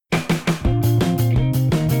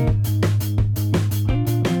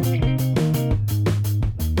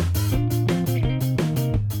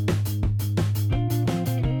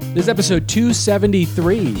This is episode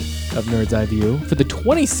 273 of Nerd's Eye View. For the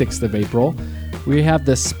 26th of April, we have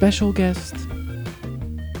the special guest.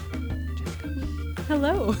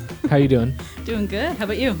 Hello. How you doing? Doing good. How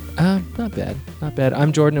about you? Not bad. Not bad.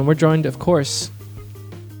 I'm Jordan, and we're joined, of course,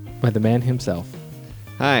 by the man himself.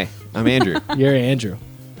 Hi, I'm Andrew. You're Andrew.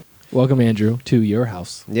 Welcome, Andrew, to your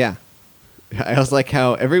house. Yeah. I also like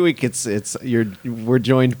how every week we're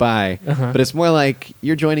joined by, but it's more like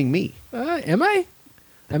you're joining me. Am I?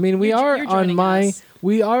 I mean, we You're are joining us.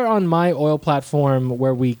 we are on my oil platform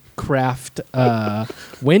where we craft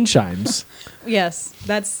wind chimes. Yes,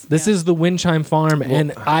 This is the wind chime farm,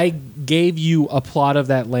 and I gave you a plot of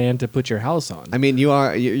that land to put your house on. I mean,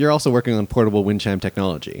 you're also working on portable wind chime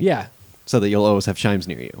technology. Yeah. So that you'll always have chimes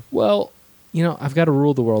near you. Well, you know, I've got to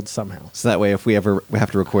rule the world somehow. So that way, if we ever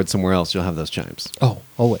have to record somewhere else, you'll have those chimes. Oh,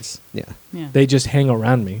 always. Yeah. Yeah. They just hang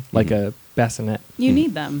around me like a bassinet. You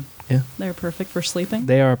need them. Yeah. They're perfect for sleeping.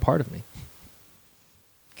 They are a part of me.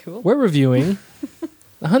 Cool. We're reviewing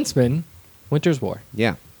The Huntsman, Winter's War.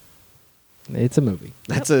 Yeah. It's a movie.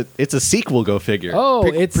 It's a sequel. Go figure. Oh,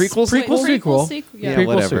 it's prequel. prequel sequel. Yeah. Prequel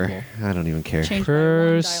whatever. sequel. I don't even care. Change Per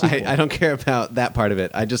by one sequel. dialogue. I don't care about that part of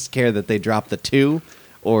it. I just care that they drop the 2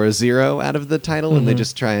 or a 0 out of the title, and they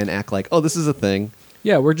just try and act like, oh, this is a thing.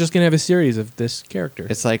 Yeah, we're just going to have a series of this character.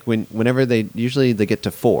 It's like whenever they get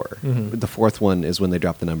to 4, Mhm. the 4th one is when they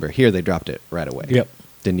drop the number. Here they dropped it right away. Yep.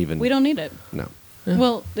 Didn't even. We don't need it. No. Yeah.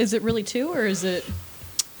 Well, is it really 2 or is it?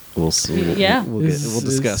 We'll see. Yeah. We'll Is-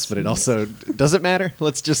 discuss, is- but it also doesn't matter.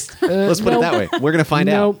 Let's put no. it that way. We're gonna find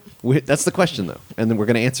No. out. That's the question though, and then we're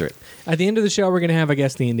gonna answer it. At the end of the show, we're going to have, I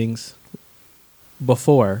guess, the endings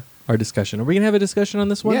before our discussion. Are we going to have a discussion on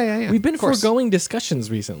this one? Yeah. We've been Of course. foregoing discussions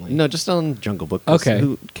recently. No, just on Jungle Book. 'cause Okay.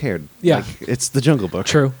 Who cared? Yeah. Like, it's the Jungle Book.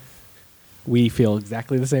 True. We feel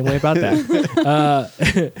exactly the same way about that.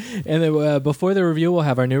 And then before the review, we'll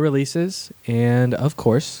have our new releases and, of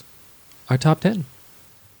course, our top 10.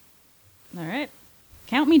 All right.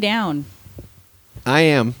 Count me down. I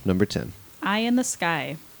am number 10. Eye in the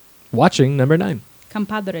sky. Watching number 9.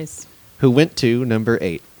 Compadres. Who went to number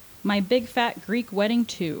 8? My big fat Greek wedding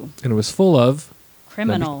 2. And it was full of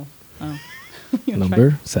Criminal. Oh. You wanna try?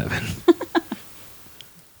 number 7.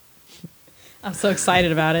 I'm so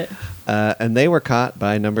excited about it. And they were caught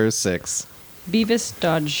by number 6. Beavis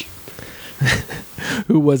Dodge.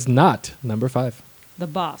 Who was not number 5. The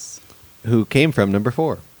Boss. Who came from number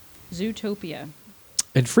 4? Zootopia.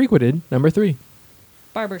 And frequented number 3.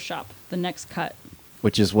 Barbershop. The Next Cut.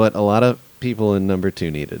 Which is what a lot of people in number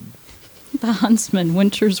 2 needed. The Huntsman.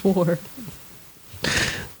 Winter's War.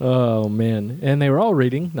 Oh, man. And they were all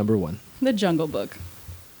reading number 1. The Jungle Book.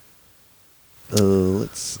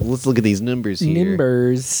 Let's look at these numbers here.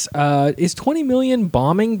 Numbers. Is 20 million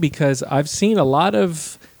bombing? Because I've seen a lot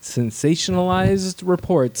of sensationalized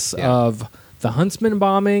reports of The Huntsman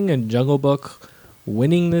bombing and Jungle Book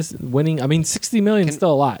winning. I mean, 60 million is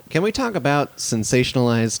still a lot. Can we talk about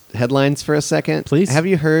sensationalized headlines for a second? Please. Have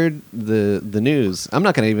you heard the news? I'm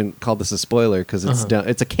not going to even call this a spoiler because it's done.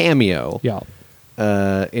 It's a cameo. Yeah.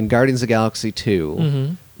 In Guardians of the Galaxy 2,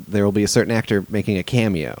 Mm-hmm. there will be a certain actor making a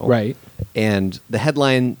cameo. Right. And the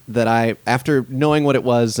headline that after knowing what it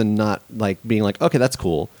was and not like being like, okay, that's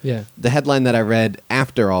cool. Yeah. The headline that I read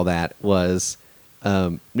after all that was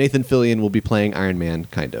Nathan Fillion will be playing Iron Man,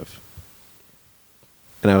 kind of.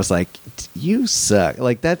 And I was like, you suck.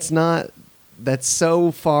 Like, that's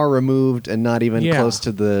so far removed and not even Yeah. close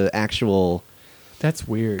to the actual. That's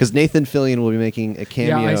weird. Because Nathan Fillion will be making a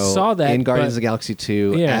cameo I saw that, in Guardians but- of the Galaxy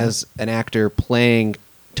 2 Yeah. as an actor playing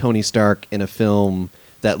Tony Stark in a film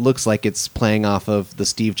that looks like it's playing off of the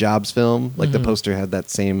Steve Jobs film. Like, the poster had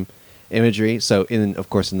that same imagery. So, of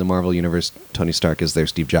course, in the Marvel Universe, Tony Stark is their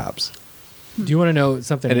Steve Jobs. Do you want to know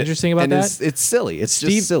something interesting about that? It's silly. It's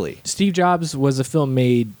just silly. Steve Jobs was a film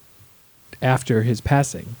made after his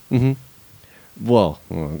passing. Mm-hmm. Well,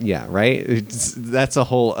 yeah, right. That's a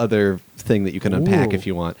whole other thing that you can unpack Ooh. if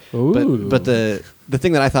you want. Ooh. But the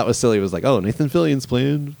thing that I thought was silly was like, oh, Nathan Fillion's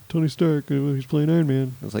playing Tony Stark. He's playing Iron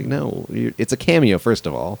Man. I was like, no, it's a cameo. First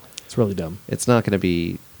of all, It's really dumb. it's not going to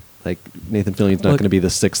be like Nathan Fillion's not Look- going to be the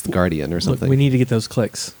 6th Guardian or Look, something. we need to get those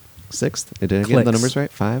clicks. 6th. Did I get the Clicks. numbers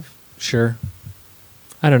right? 5. Sure.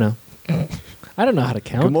 I don't know. I don't know how to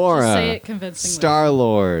count. Gamora, Just say it convincingly. Star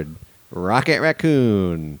Lord, Rocket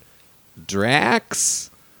Raccoon, Drax,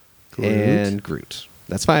 Groot. and Groot.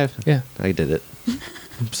 That's 5. Yeah. I did it.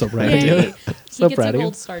 I'm so proud of Yay. you. He So gets proud a of you.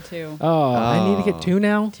 gold star too. Oh, I need to get 2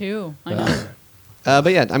 now? 2. I know.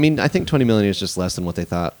 But yeah, I mean, I think 20 million is just less than what they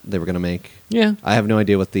thought they were going to make. Yeah. I have no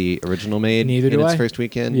idea what the original made Neither in do its I. first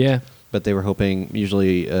weekend. Yeah. but they were hoping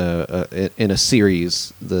usually in a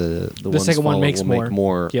series the ones second one followed makes will more. make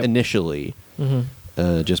more Yep. initially,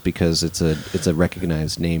 just because it's a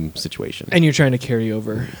recognized name situation. And you're trying to carry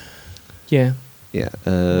over. Yeah. Yeah,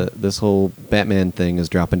 this whole Batman thing is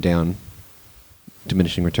dropping down,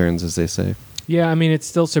 diminishing returns, as they say. Yeah, I mean, it's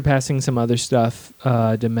still surpassing some other stuff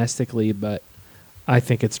domestically, but I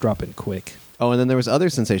think it's dropping quick. Oh, and then there was other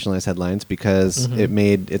sensationalized headlines because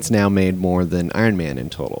it's now made more than Iron Man in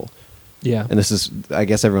total. Yeah. And this is, I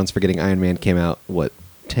guess everyone's forgetting Iron Man came out,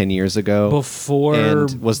 10 years ago? Before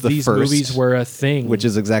and was the these first, movies were a thing. which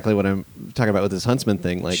is exactly what I'm talking about with this Huntsman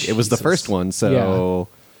thing. Like, it was the Jesus. first one, so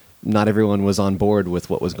not everyone was on board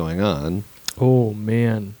with what was going on. Oh,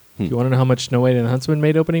 man. Do you want to know how much Snow White and the Huntsman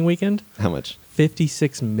made opening weekend? How much?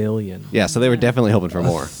 $56 million. Yeah, so they were definitely hoping for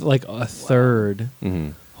more. Like a third. hmm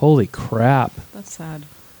Holy crap. That's sad.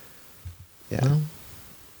 Yeah. Well,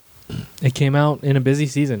 it came out in a busy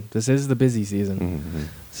season. This is the busy season. Mhm.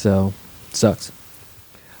 So, sucks.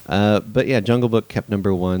 But yeah, Jungle Book kept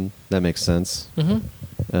number one. That makes sense.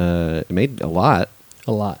 It made a lot.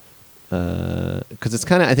 A lot. Because it's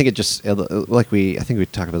kind of, I think it just I think we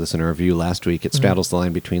talked about this in our review last week. It straddles the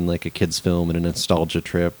line between like a kids film and a nostalgia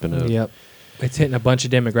trip and a Yep. It's hitting a bunch of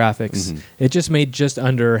demographics. Mhm. It just made just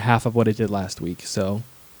under half of what it did last week. So,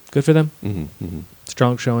 good for them.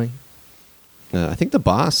 Strong showing. I think The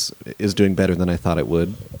Boss is doing better than I thought it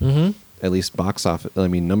would. Mm-hmm. At least box office. I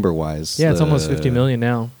mean, number wise. Yeah, it's almost 50 million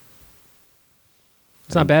now.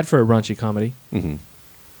 It's not bad for a raunchy comedy. hmm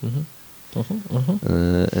Mm-hmm.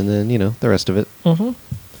 And then the rest of it. Mm-hmm.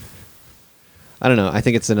 I don't know. I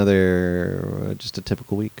think it's another just a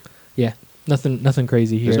typical week. Yeah, nothing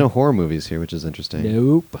crazy here. There's no horror movies here, which is interesting.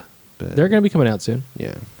 Nope. But They're going to be coming out soon.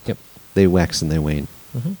 yeah. Yep. They wax and they wane.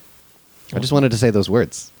 Mm-hmm. I just wanted to say those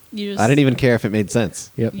words. You just, I didn't even care if it made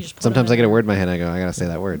sense. Yep. you just put Sometimes it I get a on- word in my head and I go, I gotta say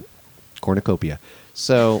that word. Cornucopia.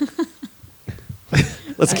 So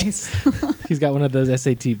let's Nice. He's got one of those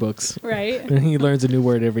SAT books. Right? And he learns a new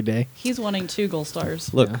word every day. He's wanting 2 gold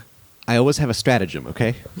stars. look. Yeah. I always have a stratagem.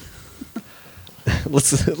 Okay.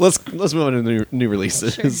 let's move on to the new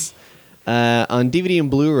releases. On DVD and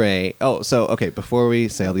Blu-ray. Oh, so okay. Before we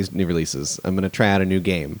say all these new releases, I'm gonna try out a new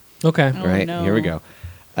game. Okay. Oh, Right no. here we go.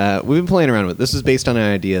 We've been playing around with this. Is based on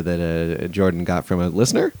an idea that Jordan got from a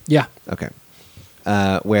listener. Yeah. Okay.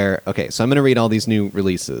 So I'm going to read all these new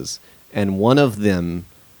releases, and one of them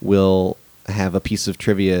will have a piece of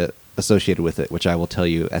trivia associated with it, which I will tell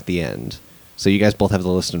you at the end. So you guys both have the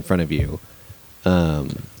list in front of you.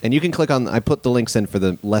 And you can click on, I put the links in for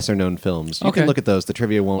the lesser known films. You Okay. can look at those. The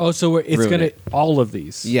trivia won't. Oh, so it's ruin going to, it. all of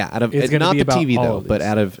these. Yeah, It's gonna not be the about TV all though, of but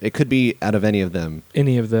these. it could be out of any of them.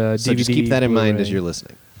 Any of the So DVD. just keep that in mind as Blu-ray. you're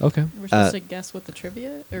listening. Okay. We're supposed to guess what the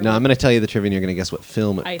trivia? Or No, what? I'm going to tell you the trivia, and you're going to guess what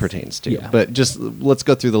film it I see. pertains to. Yeah. But just let's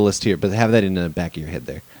go through the list here. But have that in the back of your head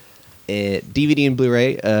there. DVD and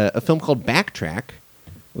Blu-ray, a film called Backtrack,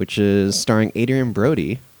 which is starring Adrian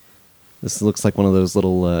Brody. This looks like one of those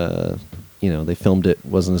little, they filmed it,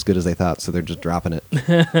 wasn't as good as they thought, so they're just dropping it.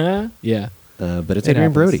 Yeah. But it's It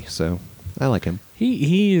Adrian happens. Brody, so I like him.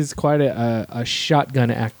 He is quite a shotgun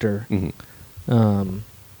actor. Mhm.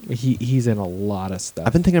 He's in a lot of stuff.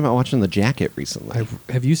 I've been thinking about watching The Jacket recently.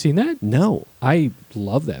 Have you seen that? No. I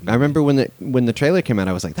love that movie. I remember when the trailer came out,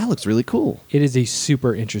 I was like, that looks really cool. It is a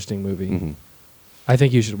super interesting movie. Mhm. I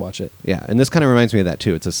think you should watch it. Yeah, and this kind of reminds me of that,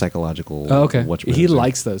 too. It's a psychological Oh, okay. watch. He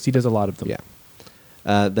likes those. He does a lot of them.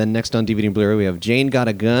 Yeah. Then next on DVD and Blu-ray, we have Jane Got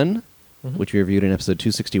a Gun, which we reviewed in episode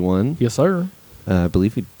 261. Yes, sir. I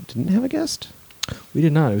believe we didn't have a guest. We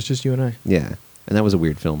did not. It was just you and I. Yeah, and that was a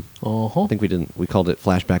weird film. Uh-huh. I think we didn't. We called it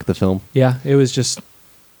Flashback the Film. Yeah, it was just,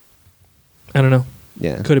 I don't know.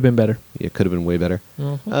 Yeah, Could have been better. It could have been way better.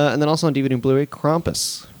 And then also on DVD and Blu-ray,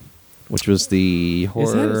 Krampus, which was the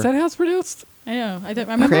horror. Is that how it's pronounced? I know. I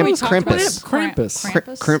remember Kramp- we talked about it. Krampus.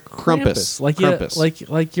 Krampus. Like Krampus.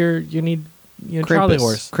 like you need Charlie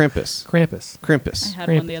horse. Krampus. Krampus. I Krampus. had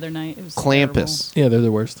Krampus. one the other night. It was Clampus. Yeah, they're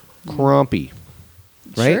the worst. Crumpy.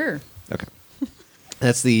 terrible. Right? Sure. Okay.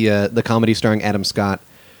 That's the comedy starring Adam Scott.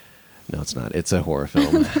 No, it's not. It's a horror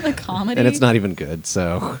film. The comedy. And it's not even good,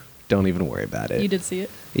 so don't even worry about it. You did see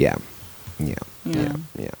it? Yeah. Yeah. Yeah. Yeah.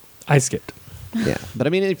 Yeah. I skipped. Yeah. But I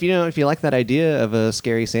mean, if you like that idea of a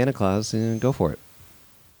scary Santa Claus, go for it.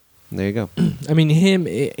 There you go. I mean, him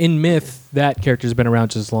in myth, that character's been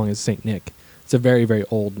around just as long as Saint Nick. It's a very, very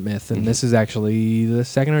old myth, and this is actually the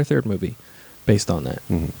second or third movie based on that.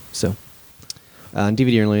 So, On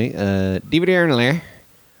DVD only,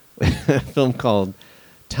 a film called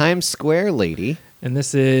Times Square Lady. and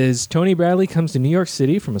this is Tony Bradley comes to New York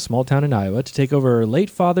City from a small town in Iowa to take over her late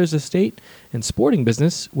father's estate and sporting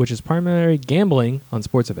business, which is primarily gambling on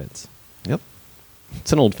sports events. Yep.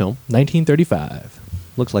 It's an old film. 1935.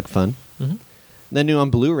 Looks like fun. Mhm. Then new on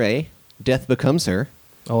Blu-ray, Death Becomes Her,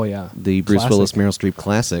 Oh yeah. the Bruce Classic. Willis, Meryl Streep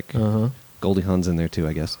classic. Uh-huh. Goldie Hawn's in there too,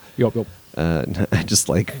 I guess. Yup, yup. I just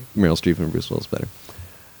like Meryl Streep and Bruce Willis better.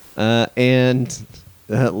 And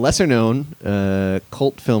lesser known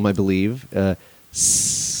cult film, I believe. I'm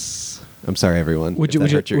sorry, everyone. Would if you that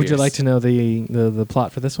would you, hurt your would you ears. like to know the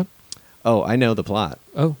plot for this one? Oh, I know the plot.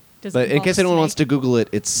 Oh, Does But it in involve case a anyone wants to snake? Google it,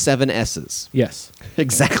 it's 7 S's. yes.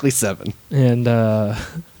 Exactly 7. And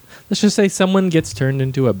let's just say someone gets turned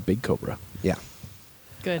into a big cobra. Yeah.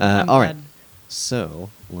 Good. All right. So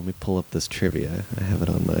let me pull up this trivia. I have it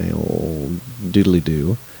on my old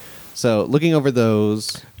doodly-doo. So looking over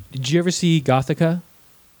those... Did you ever see Gothica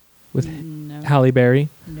with No. Halle Berry?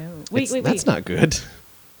 No. Wait. That's not good.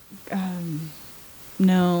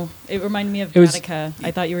 No. It reminded me of It was- Gattaca.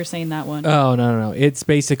 I thought you were saying that one. Oh no! It's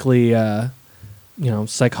basically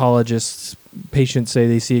psychologists, patients say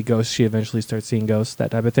they see a ghost. She eventually starts seeing ghosts.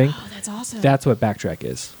 That type of thing. Oh, that's awesome. That's what Backtrack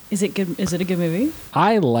is. Is it good? Is it a good movie?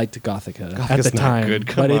 I liked Gothica at Gothica's the not time, good.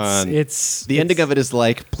 Come but on. it's The ending of it is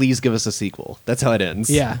like, please give us a sequel. That's how it ends.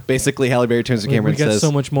 Yeah. Basically, Halle Berry turns to the We- camera we and got says,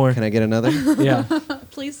 so much more. Can I get another? Yeah,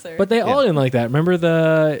 Please, sir. but they all Yeah. didn't like that.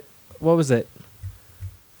 Remember what was it?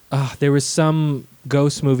 There was some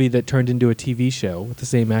ghost movie that turned into a TV show with the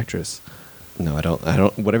same actress. No, I don't.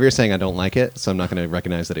 Whatever you're saying, I don't like it, so I'm not going to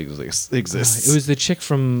recognize that it exists. It was the chick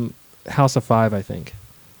from House of Five, I think.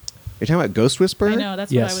 You're talking about Ghost Whisperer? I know.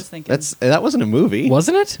 That's Yes. what I was thinking. That wasn't a movie.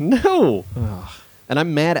 Wasn't it? No. Ugh. And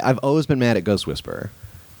I'm mad. I've always been mad at Ghost Whisperer.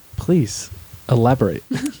 Please elaborate.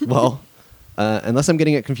 Well, unless I'm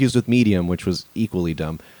getting it confused with Medium, which was equally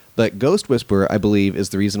dumb. But Ghost Whisperer, I believe, is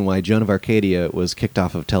the reason why Joan of Arcadia was kicked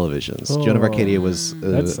off of televisions. Joan of Oh. Arcadia was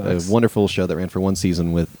That a sucks. wonderful show that ran for one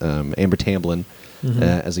season with Amber Tamblyn Mhm.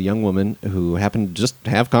 as a young woman who happened to just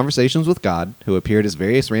have conversations with God, who appeared as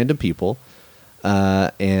various random people.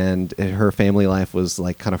 And her family life was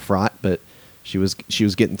like kind of fraught, but she was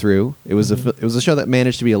getting through. It was it was a show that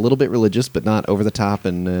managed to be a little bit religious, but not over the top,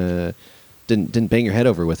 and didn't bang your head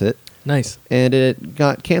over with it. Nice. And it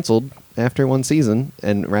got canceled after one season,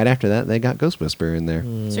 and right after that, they got Ghost Whisperer in there.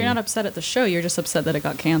 So you're not upset at the show. You're just upset that it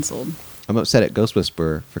got canceled. I'm upset at Ghost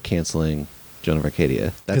Whisperer for canceling Joan of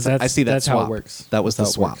Arcadia. 'Cause I see that that's swap. how it works. That was the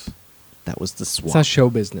That's how it swap. works. That was the That's how swap. show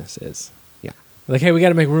business is. Yeah. Like, hey, we got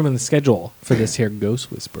to make room in the schedule for this here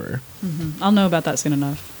Ghost Whisperer. I'll know about that soon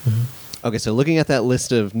enough. Okay, so looking at that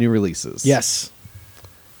list of new releases. Yes.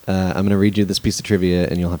 I'm going to read you this piece of trivia,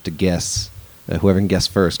 and you'll have to guess. Whoever can guess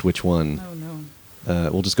first which one. Oh no.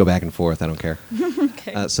 We'll just go back and forth. I don't care.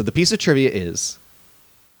 Okay. So the piece of trivia is,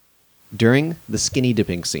 during the skinny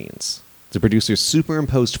dipping scenes, the producers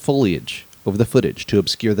superimposed foliage over the footage to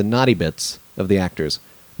obscure the naughty bits of the actors,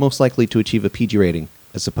 most likely to achieve a PG rating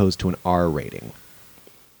as opposed to an R rating.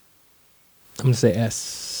 I'm going to say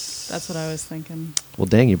S. That's what I was thinking. Well,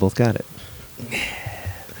 dang, you both got it.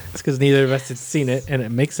 It's because neither of us had seen it, and it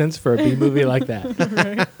makes sense for a B movie like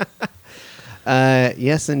that.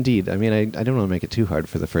 Yes, indeed. I mean, I don't want to make it too hard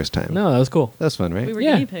for the first time. No, that was cool. That was fun, right? We were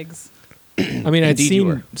Yeah. guinea pigs. I mean, I'd Indeed you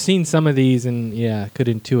were. seen some of these, and yeah, could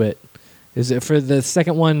intuit. Is it for the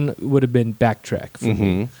second one? Would have been Backtrack. For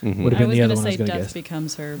me. Mhm. Would have I been was the other gonna one I was say going to Death guess.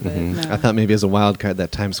 Becomes Her, but Mhm. no. I thought maybe as a wild card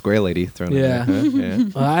that Times Square lady thrown Yeah. in there. Huh?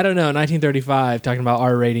 Yeah. I don't know. 1935. Talking about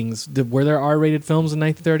R ratings. Were there R-rated films in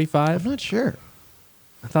 1935? I'm not sure.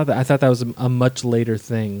 I thought that was a much later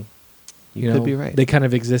thing. You could be right. They kind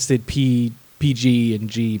of existed PG and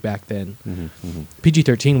G back then. Mhm.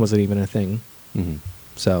 PG-13 wasn't even a thing. Mhm.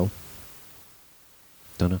 So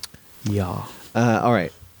Don't know. yeah. All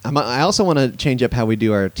right. I also want to change up how we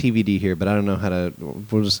do our TVD here, but I don't know how to.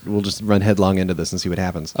 We'll just run headlong into this and see what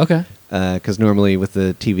happens. Okay. Because normally with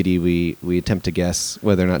the TVD we attempt to guess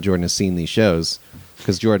whether or not Jordan has seen these shows.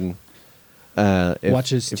 Because Jordan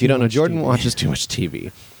Watches If you too don't know, much Jordan TV. watches too much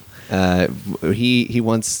TV. He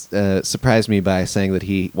once surprised me by saying that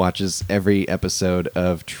he watches every episode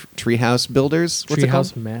of Treehouse Builders. What's it called?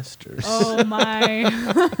 Treehouse Masters. Oh my.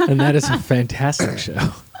 And that is a fantastic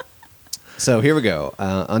show. So here we go.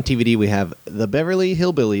 On TVD, we have The Beverly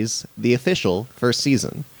Hillbillies, the official first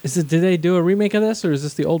season. Did they do a remake of this, or is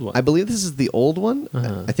this the old one? I believe this is the old one.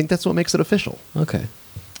 Uh-huh. I think that's what makes it official. Okay.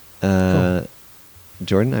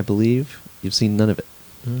 Jordan, I believe you've seen none of it.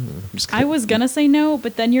 Mm. I'm just I kidding. was gonna say no,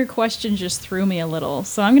 but then your question just threw me a little.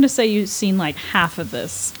 So I'm gonna say you've seen like half of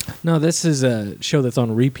this. No, this is a show that's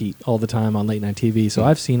on repeat all the time on late night TV, so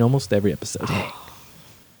I've seen almost every episode. All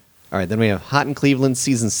right, then we have Hot in Cleveland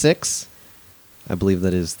season 6. I believe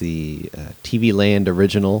that is the TV Land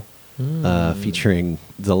original, featuring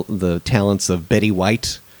the talents of Betty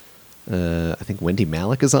White, I think Wendy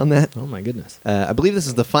Malick is on that. Oh my goodness. I believe this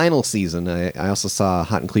is the final season. I also saw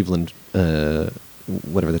Hot in Cleveland,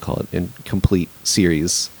 whatever they call it, in complete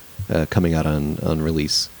series coming out on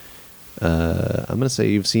release. I'm going to say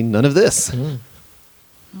you've seen none of this. Mm.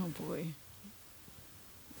 Oh boy.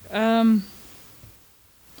 I'm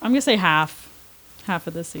gonna say half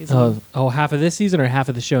of this season. Oh, half of this season or half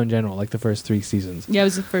of the show in general, like the first 3 seasons? Yeah, it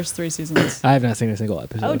was the first 3 seasons. I have not seen a single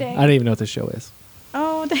episode. Oh, dang. I don't even know what this show is.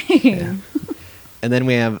 Oh dang. Yeah. And then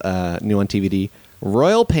we have new on TVD,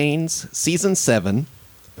 Royal Pains Season 7,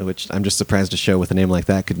 which I'm just surprised a show with a name like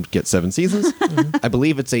that could get 7 seasons. I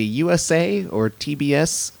believe it's a USA or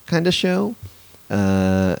TBS kind of show.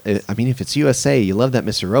 I mean, if it's USA, you love that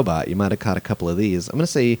Mr. Robot. You might have caught a couple of these. I'm going to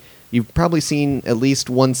say you've probably seen at least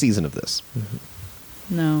 1 season of this.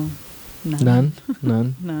 No. None.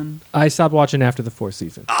 None. I stopped watching after the 4th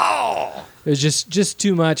season. Oh! It was just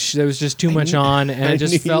too much. There was just too much on, and I it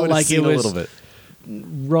just knew you felt would have like it seen a was little bit.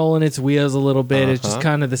 rolling its wheels a little bit. It's just Uh-huh.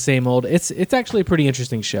 kind of the same old. It's actually a pretty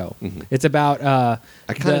interesting show. It's about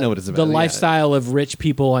I kinda know what it's about, the yeah. lifestyle of rich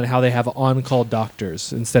people and how they have on-call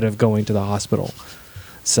doctors instead of going to the hospital.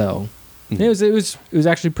 So it was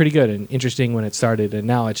actually pretty good and interesting when it started, and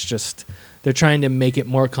now it's just they're trying to make it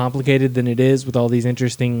more complicated than it is with all these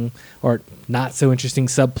interesting or not so interesting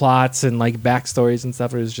subplots and like backstories and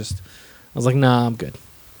stuff. It was just I was like, nah, I'm good.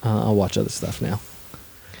 I'll watch other stuff now.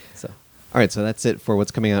 So. All right, so that's it for what's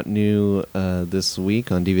coming out new this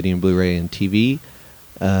week on DVD and Blu-ray and TV.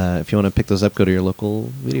 If you want to pick those up, go to your local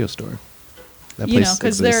video store. That You know, place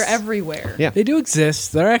because they're exists. everywhere. Yeah. They do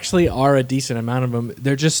exist. There actually are a decent amount of them.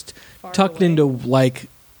 They're just Far tucked away. into like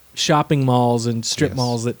shopping malls and strip Yes.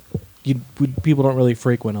 malls that people don't really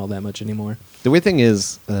frequent all that much anymore. The weird thing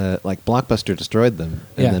is, like Blockbuster destroyed them,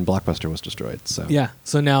 and Yeah. then Blockbuster was destroyed. So Yeah.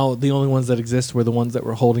 So now the only ones that exist were the ones that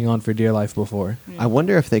were holding on for dear life before. I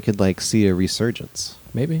wonder if they could like see a resurgence.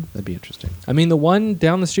 Maybe. That'd be interesting. I mean, the one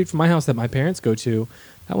down the street from my house that my parents go to,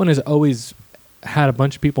 that one has always had a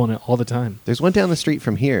bunch of people in it all the time. There's one down the street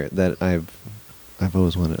from here that I've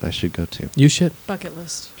always wanted. I should go to. You should. Bucket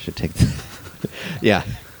list. Should take. Yeah,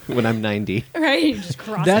 when I'm 90. Right? You just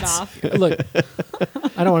cross it That's off. look.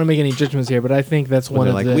 I don't want to make any judgments here, but I think that's When one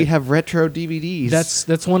they're of like, the. we have retro DVDs.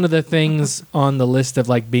 That's one of the things on the list of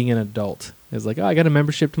like being an adult. Is like, oh, I got a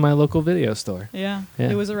membership to my local video store. Yeah. Yeah.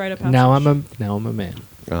 It was a rite of passage. Now I'm a man.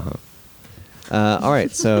 Uh-huh. All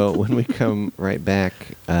right, so when we come right back,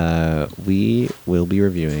 we will be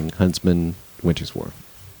reviewing Huntsman Winter's War.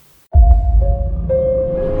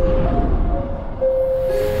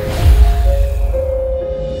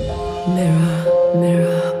 Mirror,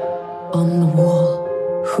 mirror on the wall,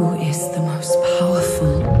 who is the most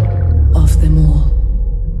powerful of them all?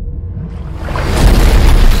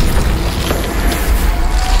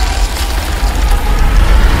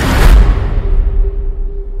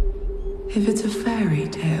 If it's a fairy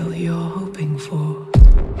tale you're hoping for,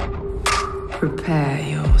 prepare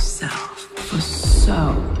yourself for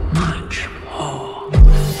so much more.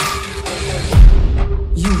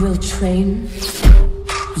 You will train.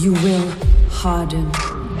 You will harden.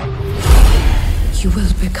 You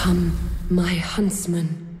will become my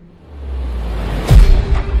huntsman.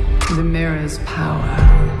 The mirror's power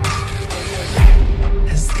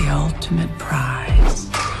is the ultimate prize.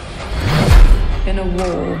 In a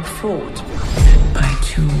war fought by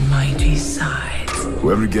two mighty sides.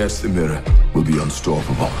 Whoever gets the mirror will be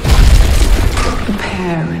unstoppable. A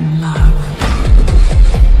pair in love.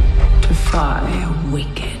 Defy a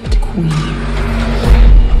wicked queen.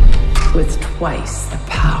 With twice the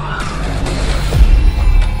power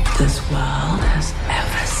this world has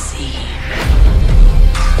ever seen.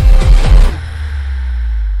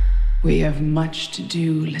 We have much to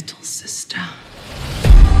do, little sister.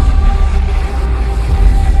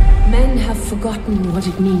 Men have forgotten what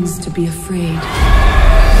it means to be afraid.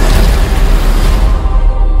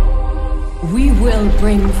 We will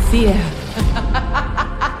bring fear.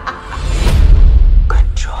 Good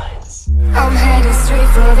choice. I'm headed straight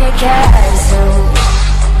for the castle.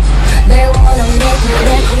 They wanna make me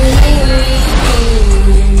their queen.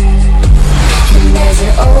 And there's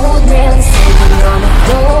an old man sitting on a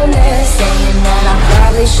throne saying that I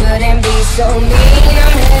probably shouldn't be so mean.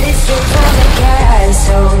 I'm headed straight for the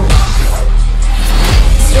castle.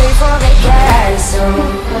 Straight for the castle.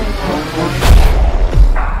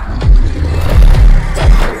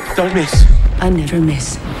 Don't miss. I never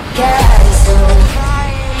miss. Castle.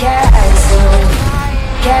 Castle.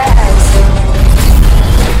 Castle.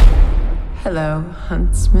 Hello,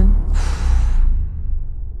 huntsman.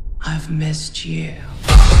 I've missed you.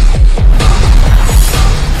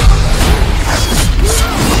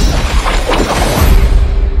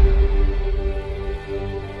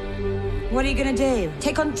 What are you gonna do?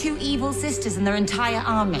 Take on 2 evil sisters and their entire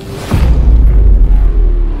army?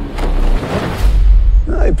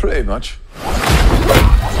 I pray much.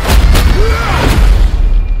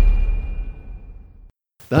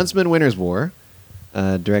 The Huntsman Winter's War,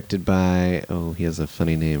 directed by, he has a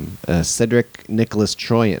funny name, Cedric Nicholas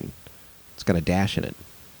Troyan. It's got a dash in it.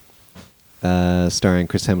 Starring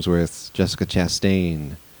Chris Hemsworth, Jessica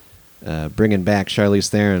Chastain, bringing back Charlize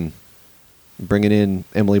Theron, bringing in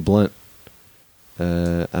Emily Blunt.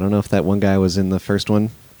 I don't know if that one guy was in the first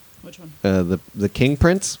one. Which one? The King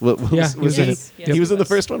Prince? Yeah, he was in it. Yes, He was in the was.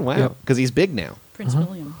 first one? Wow. Yep. Because he's big now. Prince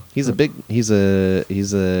William. He's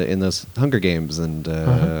in those Hunger Games and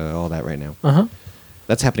all that right now. Uh huh.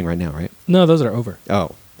 That's happening right now, right? No, those are over.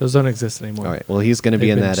 Oh. Those don't exist anymore. All right. Well, he's going to be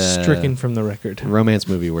They've in been that stricken from the record. romance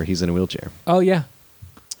movie where he's in a wheelchair. Oh yeah,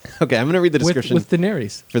 Okay, I'm going to read the description with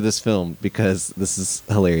Daenerys. for this film because this is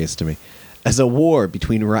hilarious to me. As a war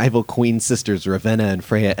between rival queen sisters Ravenna and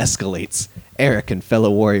Freya escalates, Eric and fellow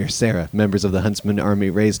warrior Sarah, members of the Huntsman army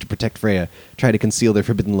raised to protect Freya, try to conceal their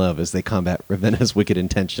forbidden love as they combat Ravenna's wicked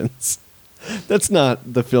intentions. That's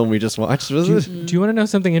not the film we just watched, was it? Do you want to know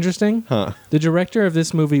something interesting? Huh. The director of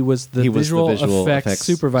this movie was the He was the visual, visual effects, effects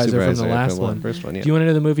supervisor from the supervisor last from the one. first one, yeah. Do you want to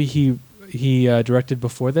know the movie he directed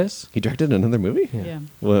before this? He directed another movie? Yeah.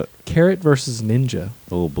 What? Carrot versus Ninja.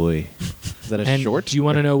 Oh boy. Is that a And short? do you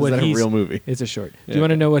want to know what Is that he's a real movie? It's a short. Do Yeah. you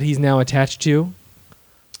want to know what he's now attached to?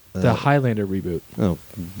 The Uh, Highlander reboot. Oh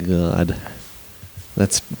god.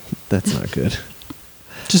 That's not good.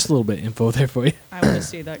 Just a little bit of info there for you. I want to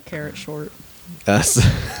see that carrot short. Us.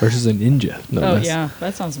 Versus a ninja. No Oh less. yeah,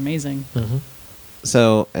 that sounds amazing.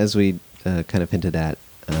 So, as we kind of hinted at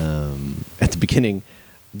the beginning,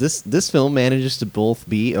 this film manages to both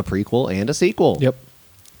be a prequel and a sequel. Yep.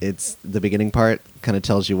 It's the beginning part kind of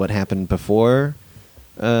tells you what happened before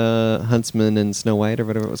Huntsman and Snow White or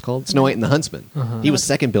whatever it was called. Snow White and the Huntsman. He was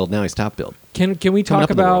second build. Now he's top build. Can we Coming talk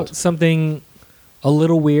up in the about world. something a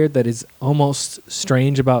little weird that is almost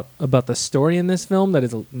strange about the story in this film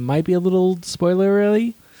that might be a little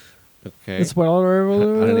spoilery? Okay. Spoiler.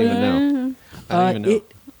 I don't even know. I don't even know.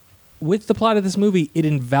 With the plot of this movie, it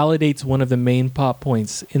invalidates one of the main plot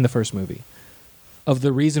points in the first movie. Of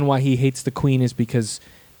the reason why he hates the queen is because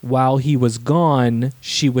while he was gone,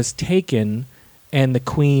 she was taken, and the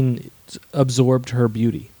queen absorbed her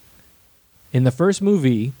beauty. In the first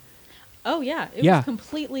movie, Oh yeah, it Yeah. was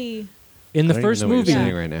completely. in the I don't even first know what you're movie,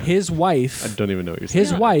 saying right now. his wife. I don't even know what you're saying.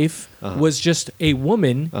 His wife Uh-huh. was just a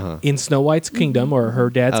woman Uh-huh. in Snow White's kingdom or her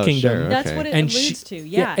dad's Oh, kingdom. sure. That's Okay. what it And alludes she, to.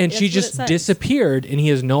 Yeah, and she that's what it just says. disappeared, and he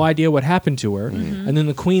has no idea what happened to her. And then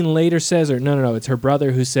the queen later says, or no, it's her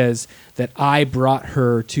brother who says that I brought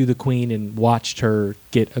her to the queen and watched her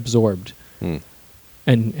get absorbed,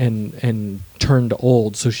 and turned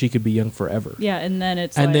old so she could be young forever. Yeah, and then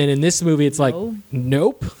it's. And like, then in this movie, it's like, No.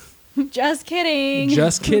 nope, just kidding.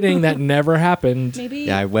 just kidding, that never happened. maybe.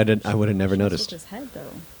 Yeah, I would have never With noticed. his head though.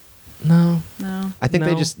 No, No. I think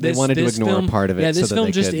no. they wanted to This ignore film- part of it. Yeah, this so that film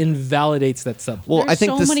they just could. invalidates that stuff. Well, There's I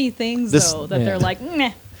think so this, many things this- though that Yeah. they're like,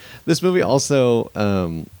 meh. This movie also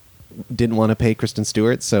didn't want to pay Kristen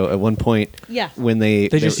Stewart, so at one point, Yeah. when they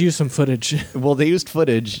They used some footage. well, they used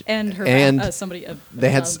footage And her and they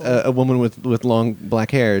had a woman with long black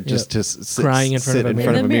hair just Yep. to sit, Crying in front sit of a in mirror.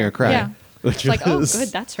 front of a In the mirror mirror, cry. yeah. Which It's like, oh, was, good,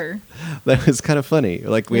 that's her. that was kind of funny.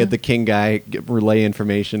 Like we had the king guy relay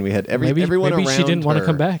information. We had everyone maybe around she didn't want to her.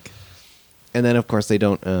 come back. And then of course they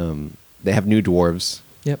don't. They have new dwarves,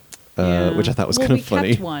 Yep. Yeah. which I thought was Well, kind of funny.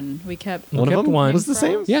 We kept one. We kept. One kept of them one. was the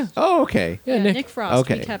same. Yeah. Oh, okay. Yeah, Yeah, Nick. Nick Frost.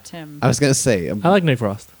 Okay. We kept him. I was gonna say. I like Nick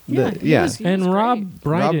Frost. Yeah, he was- he And was Rob great.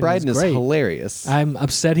 Brydon, Rob Brydon is great. hilarious. I'm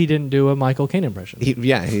upset he didn't do a Michael Caine impression. He's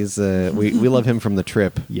we love him from The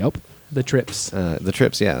Trip. Yep. The Trips. The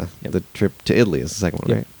Trips, yeah. Yep. The Trip to Italy is the second one,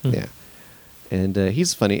 Yep. right? Mhm. Yeah. And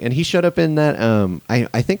he's funny. And he showed up in that.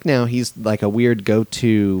 I think now he's like a weird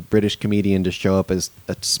go-to British comedian to show up as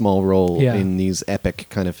a small role Yeah. in these epic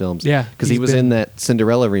kind of films. Yeah, Because he he's was been- in that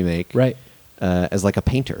Cinderella remake. Right. As like a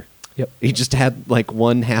painter. Yep. He just had like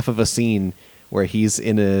one half of a scene where he's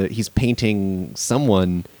painting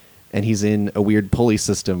someone, and he's in a weird pulley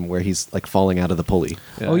system where he's like falling out of the pulley.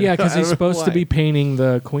 Oh yeah, because I he's don't know supposed to why. be painting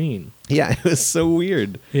the queen. Yeah, it was so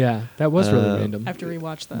weird, Yeah, that was really random. I have to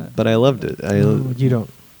rewatch that. but I loved it. No, you don't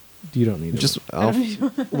need Just it.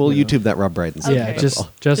 we'll YouTube that Rob Brydon. scene. Yeah, Okay. just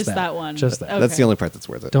Just that. that one. Just that. Okay. That's the only part that's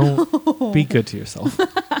worth it. Don't be good to yourself.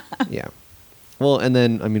 Yeah. Well, and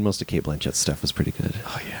then I mean, most of Kate Blanchett's stuff was pretty good.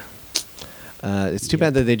 Oh yeah. It's too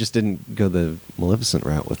bad that they just didn't go the Maleficent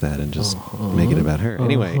route with that and just make it about her.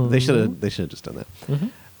 Anyway, they should have just done that. Mm-hmm.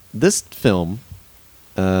 This film,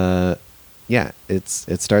 it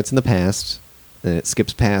starts in the past, and it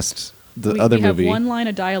skips past the we other have movie. one line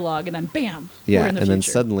of dialogue, and then bam. Yeah, we're in the and then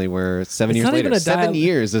future. suddenly we're 7 It's years not later. even a 7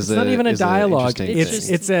 years is it's not even a is dialogue. interesting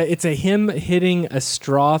It's thing. It's a him hitting a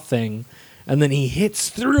straw thing, and then he hits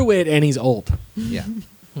through it, and he's old. Yeah.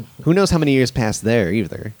 Who knows how many years passed there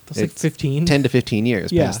either? That's like 15? 10 to 15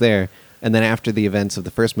 years Yeah. passed there. And then after the events of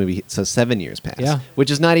the first movie, so 7 years passed. Yeah.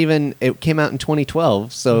 Which is not even, it came out in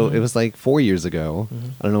 2012, so it was like 4 years ago.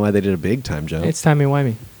 I don't know why they did a big time jump. It's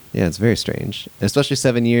timey-wimey. Yeah, it's very strange. Especially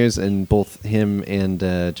 7 years, and both him and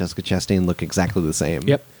Jessica Chastain look exactly the same.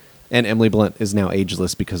 Yep. And Emily Blunt is now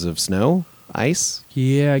ageless because of snow, ice,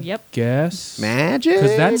 Yeah, Yep. guess. magic.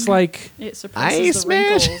 Because that's like, It suppresses Ice the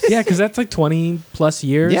wrinkles. magic. yeah, because that's like 20 plus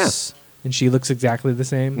years. Yeah. And she looks exactly the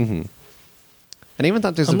same. Mhm. And I even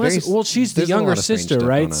thought there's Unless, a very well, she's the there's a lot younger of strange sister, stuff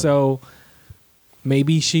right? going on. So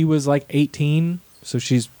maybe she was like 18. So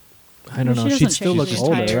she's, I don't She know. doesn't She'd still change. look She's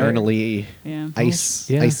older, tired. right? eternally Yeah.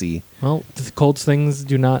 Yeah. icy. Well, the cold things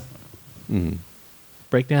do not Mhm.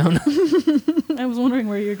 break down. I was wondering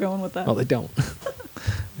where you're going with that. Well, they don't.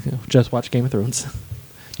 Just watch Game of Thrones.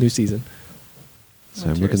 New season. So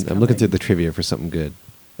Winter I'm looking. is I'm looking coming. through the trivia for something good.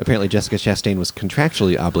 Apparently, Jessica Chastain was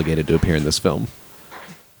contractually obligated to appear in this film.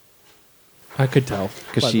 I could tell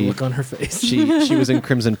 'Cause by she- the look on her face. She was in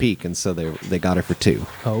Crimson Peak, and so they got her for 2.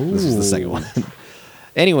 Oh. This was the second one.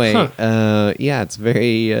 Anyway, Huh. yeah, it's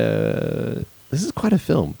very. This is quite a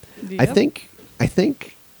film. I Yep.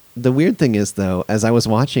 think the weird thing is though, as I was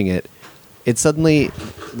watching it, it suddenly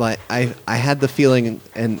like I had the feeling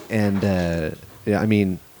and yeah, I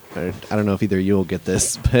mean I don't know if either you will get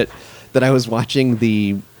this, but that I was watching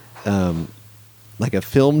the like a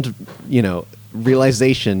filmed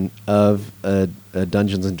realization of a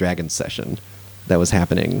Dungeons and Dragons session that was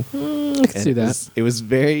happening. I can And see that. It was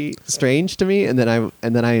very strange to me, and then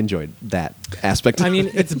I enjoyed that aspect. I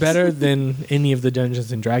mean, it's better than any of the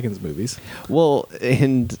Dungeons and Dragons movies. well,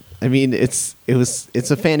 and I mean, it's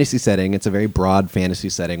a fantasy setting. It's a very broad fantasy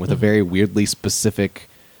setting with a very weirdly specific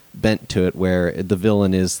bent to it, where the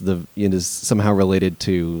villain is somehow related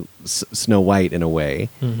to Snow White in a way,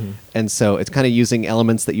 and so it's kind of using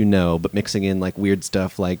elements that you know, but mixing in like weird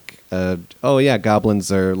stuff, like oh yeah,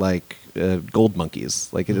 goblins are like gold monkeys.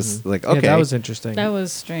 Like it is like okay, Yeah, that was interesting. That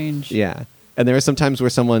was strange. yeah. And there were some times where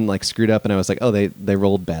someone like screwed up, and I was like, "Oh, they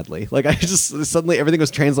rolled badly." Like I just suddenly everything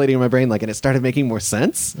was translating in my brain, like, and it started making more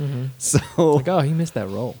sense. So like, oh, he missed that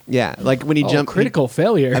roll. yeah, like when he jumped, critical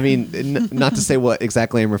failure. I mean, not to say what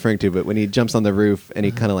exactly I'm referring to, but when he jumps on the roof and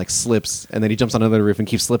he kind of like slips, and then he jumps on another roof and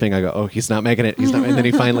keeps slipping, I go, "Oh, he's not making it." He's not, and then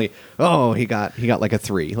he finally, oh, he got like a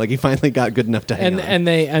 3. Like he finally got good enough to hang on.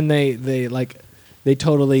 and they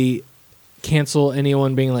totally cancel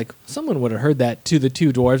anyone being like, someone would have heard that, to the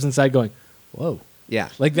 2 dwarves inside going, whoa. yeah,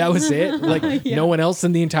 Like that was it. Like Yeah. no one else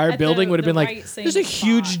in the entire At building the- would have been the like, right same there's a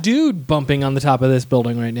huge spot. dude bumping on the top of this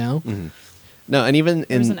building right now. no, and even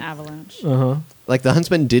There was in an avalanche. Uh-huh. like the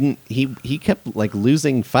huntsman didn't he kept like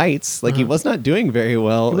losing fights, like he was not doing very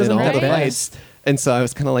well He wasn't in all at the the fights. best. And so I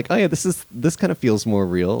was kind of like, oh yeah, this kind of feels more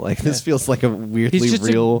real. Like this feels like a weirdly He's just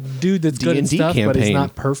real a dude that's good at D&D stuff, but he's campaign.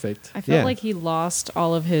 not perfect. I felt Yeah. like he lost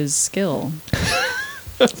all of his skill.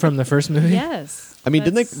 From the first movie? Yes. I mean,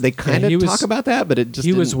 didn't That's- they kind of he was- talk about that? But it just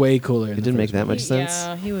He was didn't- way cooler. in It the didn't make first that movie. much sense.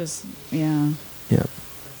 Yeah, he was. Yeah.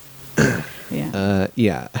 Yeah. Yeah.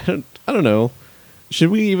 Yeah, I don't know. Should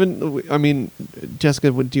we even? I mean,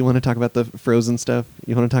 Jessica, do you want to talk about the Frozen stuff?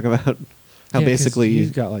 You want to talk about how Yeah, 'cause basically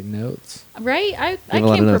he's got like notes. Right? I you have a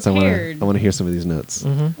lot of came notes. prepared. I want to hear some of these notes.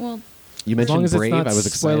 Well, You As long mentioned as it's Brave. not I was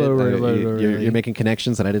excited. spoiler alert. You're making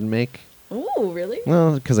connections that I didn't make. oh, really?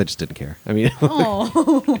 Well, because I just didn't care. I mean,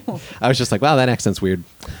 Oh. I was just like, wow, that accent's weird.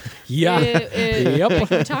 Yeah. Yep.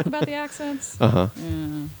 Can we talk about the accents? Uh huh.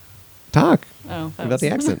 Yeah. Talk Oh, that about was- the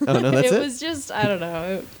accent. Oh no, that's it it. was just, I don't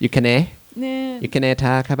know. You can Nah. you can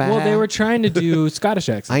talk about. Well, they were trying to do Scottish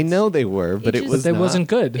accents. I know they were, but It it just- was But that not- wasn't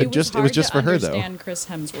good. It was hard just to for her though. understand Chris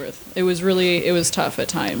Hemsworth. It was tough at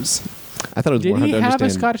times. I thought it was Did more hard he to have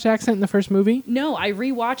understand. a Scottish accent in the first movie? No, I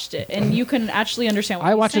rewatched it, and you can actually understand what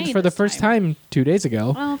I he's watched it saying for the this first time 2 days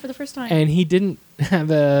ago, Oh, for the first time. and he didn't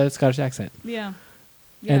have a Scottish accent. yeah.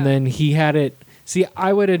 And then he had it. See,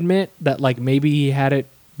 I would admit that like maybe he had it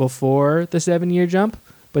before the 7-year jump,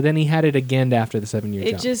 but then he had it again after the 7-year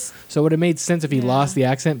It jump. just, So it would have made sense if he Yeah. lost the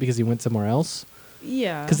accent because he went somewhere else.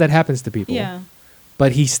 yeah. Because that happens to people. Yeah.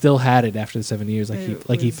 But he still had it after the 7 years.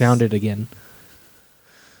 Like he was- found it again.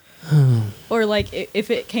 Or like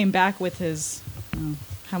if it came back with his,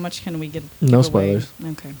 how much can we give? No give spoilers.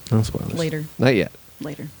 Away? Okay. No spoilers. Later. Not yet.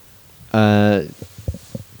 Later. But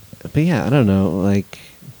yeah, I don't know. Like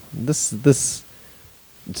this,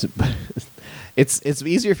 it's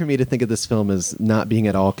easier for me to think of this film as not being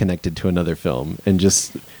at all connected to another film, and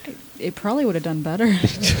just it probably would have done better.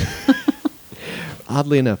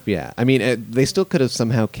 Oddly enough, yeah. I mean, they still could have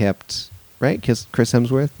somehow kept right. Chris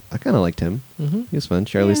Hemsworth. I kind of liked him. Mm-hmm. He was fun.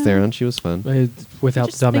 Charlize Yeah. Theron. She was fun. Without I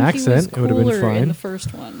the just dumb think accent, it would have been cooler in fine. the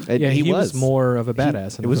first one. And Yeah, he was more of a He-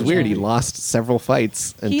 badass. in It the was first weird. one. He lost several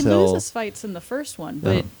fights He until loses fights in the first one,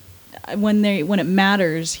 but when it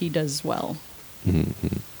matters, he does well.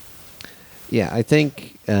 Yeah, I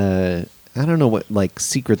think I don't know what like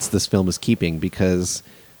secrets this film is keeping, because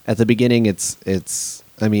at the beginning it's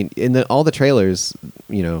I mean in all the trailers,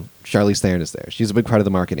 you know, Charlize Theron is there. She's a big part of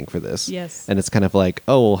the marketing for this. Yes. And it's kind of like,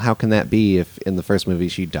 oh, well, how can that be if in the first movie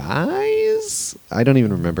she dies? I don't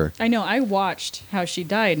even remember. I know. I watched how she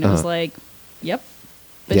died, and I was Uh-huh. like, "Yep."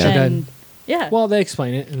 But Yeah. then, yeah. Well, they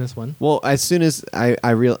explain it in this one. Well, as soon as I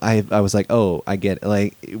was like, oh, I get,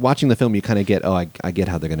 like, watching the film, you kind of get, oh, I get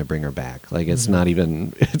how they're going to bring her back. Like, it's not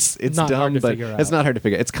even, it's Not dumb, hard to but figure it's out. not hard to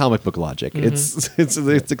figure. It's comic book logic. It's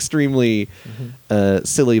extremely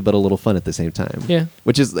silly, but a little fun at the same time. Yeah.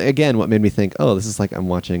 Which is again what made me think, oh, this is like I'm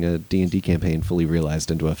watching a D&D campaign fully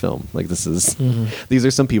realized into a film. Like this is, these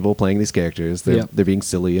are some people playing these characters. They're Yep. they're being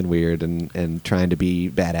silly and weird and trying to be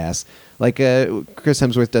badass. Like Chris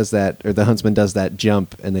Hemsworth does that, or the Huntsman does that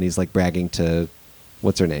jump, and then he's like bragging to,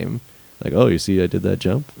 what's her name? Like, oh, you see, I did that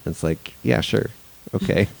jump. And it's like, yeah, sure,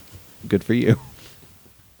 okay, good for you.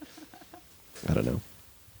 I don't know.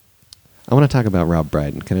 I want to talk about Rob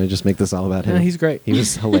Brydon. Can I just make this all about him? Yeah, he's great. He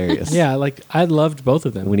was hilarious. Yeah, like I loved both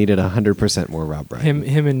of them. We needed 100% more Rob Brydon.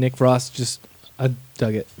 him and Nick Frost I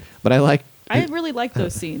dug it But I like. I really like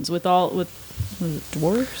those scenes with was it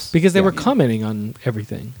dwarves? because they Yeah. were commenting on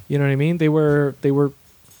everything. You know what I mean? They were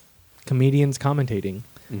comedians commentating,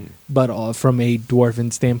 but from a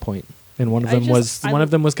dwarven standpoint. And one of I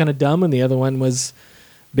them was kind of dumb, and the other one was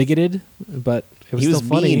bigoted, but it was He was still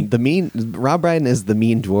funny. mean. Rob Brydon is the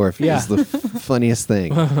mean dwarf. Yeah. Is the funniest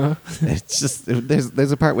thing. It's just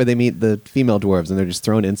there's a part where they meet the female dwarves and they're just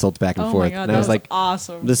throwing insults back and Oh forth. my god, and that I was like,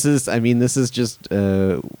 awesome. this is just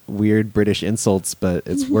weird British insults, but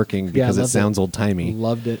it's working because it loved sounds old timey.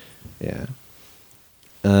 Loved it. Yeah.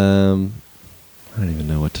 I don't even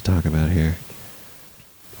know what to talk about here.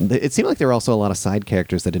 It seemed like there were also a lot of side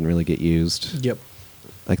characters that didn't really get used. Yep.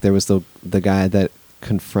 Like there was the guy that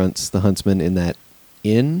confronts the huntsman in that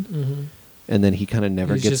inn, Mm-hmm. and then he kind of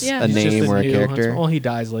never He's gets just- a he's just name or a new character. huntsman. Well, he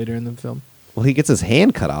dies later in the film. Well, he gets his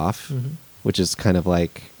hand cut off, Mhm. which is kind of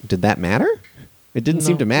like, did that matter? It didn't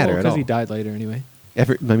seem to matter at all. because he died later anyway. I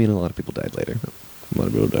mean, a lot of people died later. A lot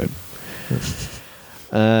of people died.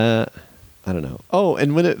 I don't know. Oh,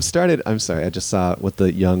 and when it started, I'm sorry, I just saw what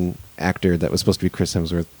the young actor that was supposed to be Chris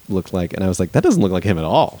Hemsworth looked like, and I was like, that doesn't look like him at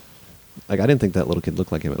all. Like, I didn't think that little kid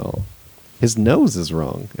looked like him at all. His nose is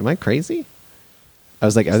wrong. Am I crazy? I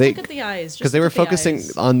was like, Just are they? look at the eyes. Because they were focusing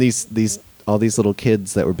on these all these little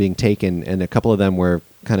kids that were being taken, and a couple of them were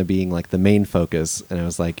kind of being like the main focus. And I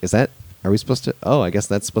was like, are we supposed to? Oh, I guess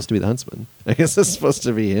that's supposed to be the huntsman. I guess that's supposed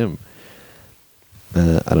to be him.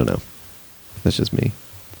 I don't know. That's just me.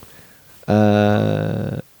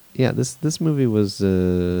 Yeah, this movie was,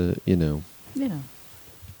 you know, Yeah.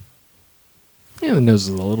 Yeah, the nose is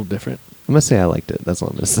a little different. I'm gonna say I liked it. That's all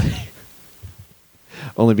I'm gonna say.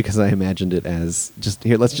 Only because I imagined it as just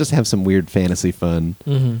here. Let's just have some weird fantasy fun.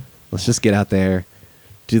 Mm-hmm. Let's just get out there,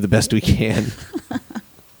 do the best we can.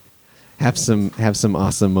 have some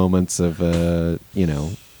awesome moments of you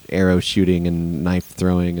know, arrow shooting and knife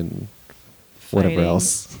throwing and whatever Fighting.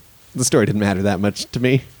 else. The story didn't matter that much to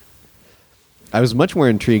me. I was much more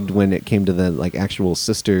intrigued when it came to the like actual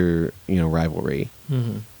sister, you know, rivalry.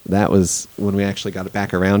 Mm-hmm. That was when we actually got it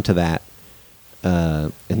back around to that.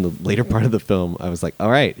 In the later part of the film, I was like, all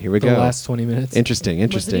right, here we The go. last 20 minutes. Interesting.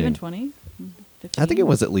 Was it even 20? 15? I think it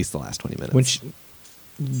was at least the last 20 minutes. When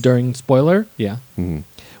during spoiler, yeah. Mhm.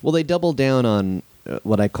 Well, they doubled down on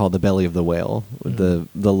what I call the belly of the whale, the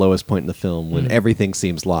lowest point in the film when Mhm. everything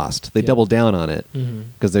seems lost. They Yeah. doubled down on it Mhm.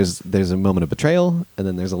 because there's a moment of betrayal, and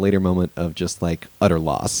then there's a later moment of just like utter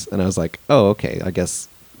loss. And I was like, oh, okay, I guess.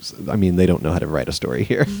 I mean, they don't know how to write a story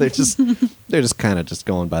here. they're just kind of just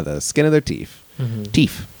going by the skin of their teeth. Mhm.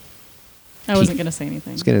 Teeth. I wasn't going to say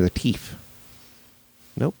anything. Skin of their teeth.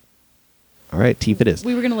 Nope. All right, teeth it is.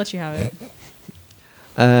 We were going to let you have it.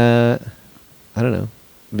 I don't know.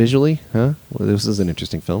 Visually, huh? Well, this is an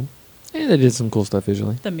interesting film. Yeah, they did some cool stuff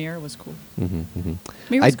visually. The mirror was cool. Mm-hmm.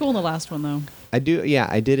 Mirror was I- cool in the last one, though. I do. Yeah,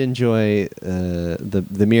 I did enjoy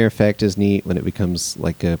the mirror effect is neat when it becomes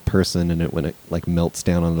like a person and when it like melts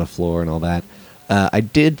down on the floor and all that. I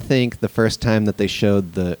did think the first time that they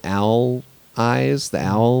showed the owl eyes, the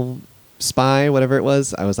owl spy, whatever it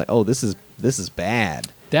was, I was like, oh, this is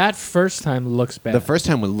bad. That first time looks bad. The first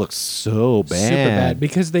time it looks so bad. Super bad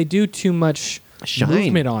because they do too much Shine.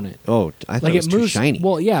 movement on it. Oh, I thought Like it was too moves shiny.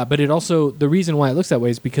 well, yeah, but it also the reason why it looks that way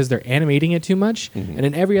is because they're animating it too much, Mm-hmm. and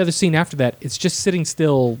in every other scene after that, it's just sitting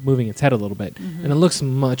still, moving its head a little bit, and it looks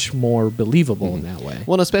much more believable in that way.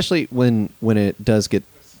 Well, and especially when it does get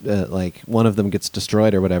like one of them gets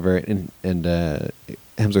destroyed or whatever, and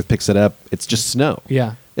Hemsworth picks it up, it's just snow.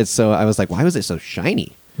 Yeah, It's so I was like, why was it so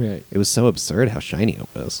shiny? right. It was so absurd how shiny it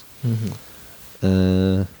was.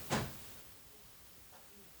 Mm-hmm.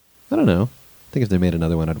 I don't know. I think if they made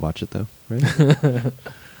another one, I'd watch it though. Right?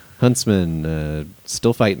 Huntsman,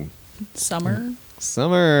 still fighting. Summer,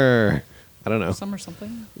 Summer. I don't know. summer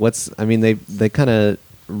something. I mean, they kind of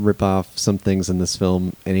rip off some things in this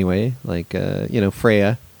film anyway, like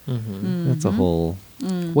Freya. That's a whole.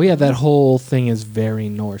 Well, yeah, that whole thing is very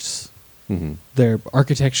Norse. Mhm. Their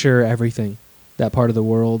architecture, everything, that part of the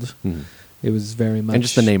world, Mhm. it was very much. And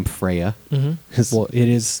just the name Freya. Mhm. is- Well,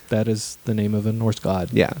 that is the name of a Norse god.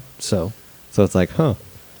 Yeah. So, So it's like, huh.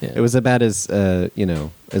 yeah. It was about as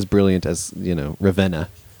as brilliant as Ravenna.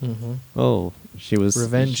 Mhm. Oh, she was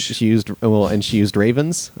Revenge. She used and she used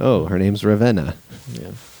ravens. Oh, her name's Ravenna.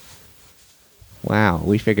 Yeah. Wow,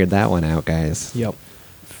 we figured that one out, guys. Yep.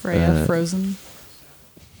 Freya, Frozen.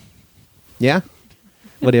 Yeah.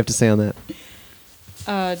 What do you have to say on that?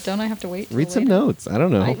 Don't I have to wait? till Read some later? notes. I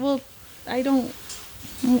don't know. I don't.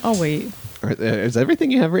 I'll wait. Is everything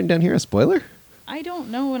you have written down here a spoiler? I don't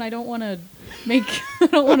know, and I don't want to make. I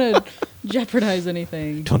don't want to jeopardize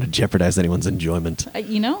anything. Don't want to jeopardize anyone's enjoyment Of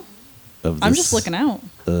of this. I'm just looking out.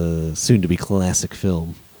 Soon-to-be classic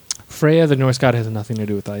film. Freya, the Norse god, has nothing to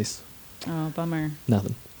do with ice. Oh, bummer.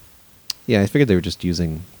 Nothing. Yeah, I figured they were just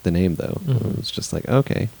using the name though. Mhm. It was just like,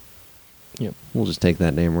 okay, Yep. we'll just take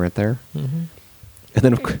that name right there. Mm-hmm. And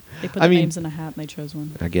then, of course, They put I the mean, names in a hat and they chose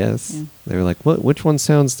one. I guess Yeah. they were like, "What? Which one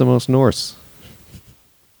sounds the most Norse?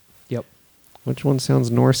 Yep. Which one sounds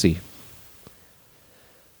Norsey?"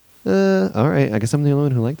 All right. I guess I'm the only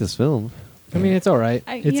one who liked this film. I mean, it's all right.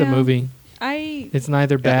 It's a yeah. movie. It's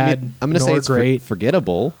neither bad I'm gonna say nor it's great.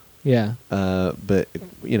 forgettable. Yeah. But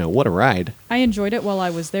what a ride. I enjoyed it while I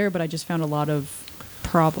was there, but I just found a lot of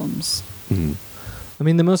problems. Mhm. I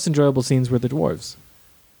mean, the most enjoyable scenes were the dwarves.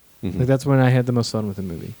 Mhm. Like that's when I had the most fun with the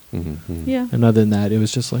movie. Mhm, mhm. Yeah. And other than that, it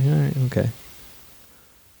was just like, all right, okay.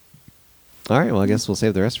 All right. Well, I guess we'll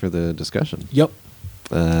save the rest for the discussion. Yep.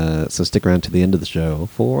 So stick around to the end of the show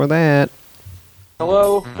for that.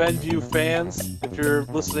 Hello, Benview fans. If you're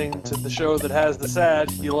listening to the show that has this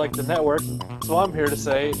ad, you like the network. So I'm here to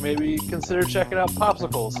say maybe consider checking out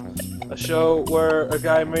Popsicles, a show where a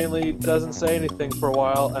guy mainly doesn't say anything for a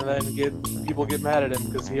while and then people get mad at him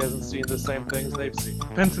because he hasn't seen the same things they've seen.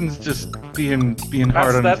 Benson's just being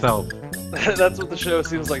hard on himself. That's what the show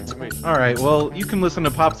seems like to me. All right, well, you can listen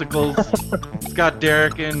to Popsicles. It's got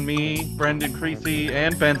Derek and me, Brendan Creasy,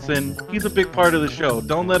 and Benson. He's a big part of the show.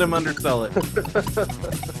 Don't let him undersell it.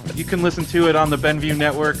 You can listen to it on the Benview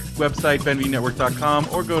Network website, benviewnetwork.com,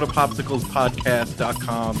 or go to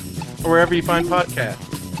popsiclespodcast.com, or wherever you find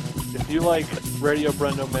podcasts. If you like Radio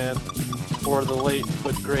Brendo Man, or the late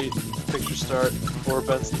but great Picture Start, or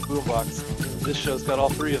Benson's Boombox, this show's got all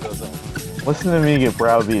three of those on. Listen to me get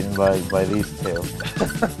browbeaten by these two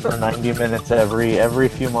for 90 minutes every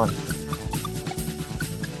few months.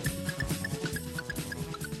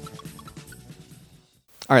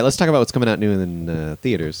 All right. Let's talk about what's coming out new in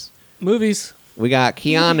theaters. Movies. We got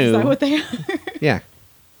Keanu. Is that what they are? Yeah.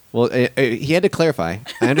 Well, he had to clarify.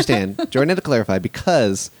 I understand. Jordan had to clarify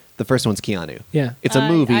because the first one's Keanu. Yeah. It's a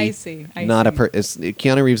movie. I see. Not a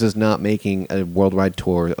Keanu Reeves is not making a worldwide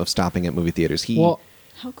tour of stopping at movie theaters. Well,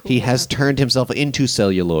 How cool He would has that be? turned himself into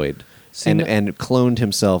celluloid See, and cloned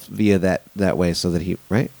himself via that way so that he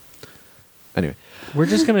right. Anyway, we're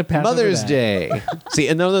just gonna pass over Mother's that. Day. See,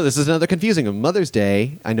 and no, this is another confusing. Mother's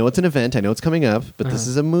Day. I know it's an event. I know it's coming up, but this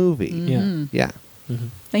is a movie. Yeah. Yeah.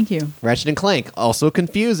 Thank you. Ratchet and Clank, also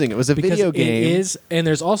confusing. It was a Because video game. It is, and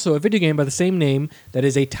there's also a video game by the same name that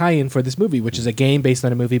is a tie-in for this movie, which is a game based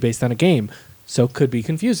on a movie based on a game. So it could be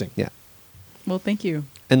confusing. Yeah. Well, thank you.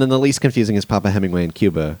 And then the least confusing is Papa Hemingway in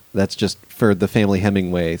Cuba. That's just for the family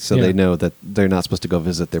Hemingway, so Yeah. they know that they're not supposed to go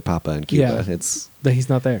visit their Papa in Cuba. Yeah. It's That he's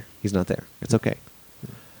not there. he's not there. It's okay.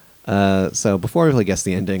 So before we really guess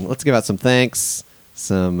the ending, let's give out some thanks,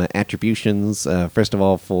 some attributions. First of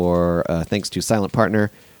all, for thanks to Silent Partner,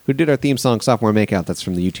 who did our theme song Sophomore Makeout. That's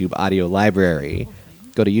from the YouTube Audio Library.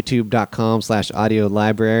 Go to youtube.com/audio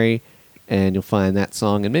library, and you'll find that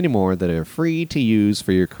song and many more that are free to use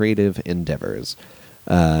for your creative endeavors.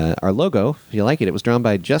 Our logo, if you like it, was drawn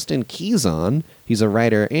by Justin Keyson. He's a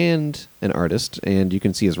writer and an artist, and you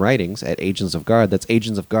can see his writings at Agents of Guard. That's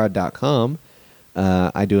agentsofguard.com.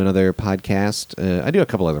 I do another podcast. I do a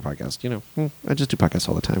couple other podcasts. I just do podcasts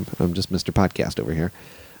all the time. I'm just Mr. Podcast over here.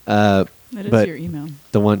 That is your email.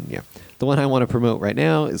 The one I want to promote right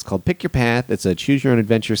now is called Pick Your Path. It's a choose your own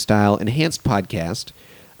adventure style enhanced podcast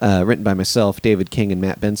written by myself, David King, and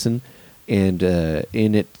Matt Benson. And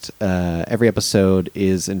in it, every episode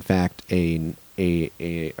is in fact a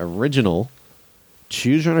original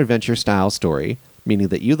choose your own adventure style story, meaning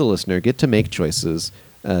that you, the listener, get to make choices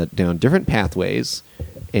down different pathways,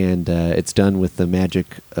 and it's done with the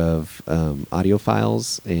magic of audio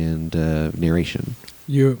files and narration.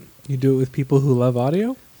 You do it with people who love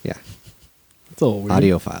audio? Yeah. It's a little weird.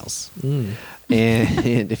 Audio files. And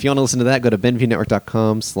if you want to listen to that, go to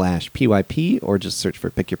benvnetwork.com/PYP or just search for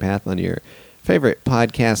Pick Your Path on your favorite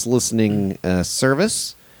podcast listening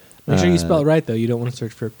service. Make sure you spell it right, though. You don't want to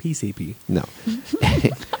search for PCP. No.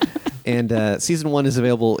 And Season 1 is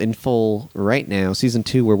available in full right now. Season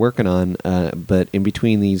 2 we're working on, but in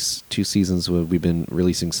between these two seasons, we've been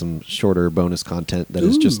releasing some shorter bonus content that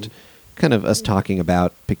is just kind of us talking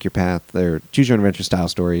about Pick Your Path, or choose your own adventure style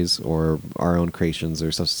stories, or our own creations,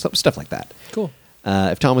 or stuff like that. Cool.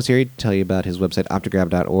 If Tom was here, he'd tell you about his website,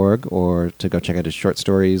 optograph.org, or to go check out his short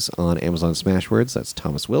stories on Amazon Smashwords. That's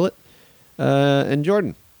Thomas Willett. And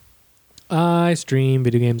Jordan. I stream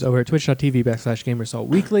video games over at twitch.tv/Gamersalt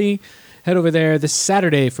Weekly. Head over there this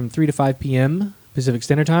Saturday from 3 to 5 p.m. Pacific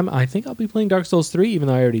Standard Time. I think I'll be playing Dark Souls 3, even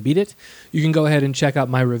though I already beat it. You can go ahead and check out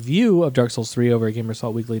my review of Dark Souls 3 over at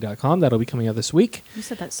GamersaltWeekly.com. That'll be coming out this week. You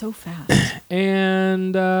said that so fast.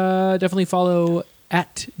 And definitely follow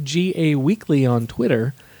at GA Weekly on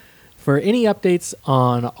Twitter for any updates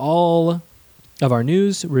on all of our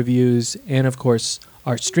news, reviews, and, of course,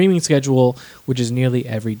 our streaming schedule, which is nearly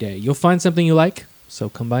every day. You'll find something you like, so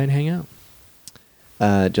come by and hang out.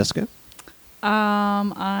 Jessica?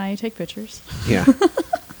 I take pictures. Yeah.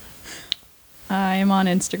 I am on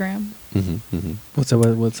Instagram. What's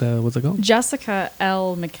it called? Jessica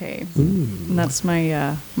L. McKay. And that's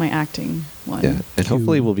my my acting one. Yeah, and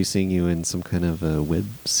hopefully we'll be seeing you in some kind of a web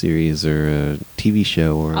series or a TV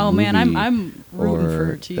show or a movie, man, I'm rooting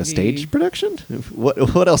for TV. A stage production?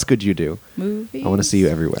 What else could you do? Movies. I want to see you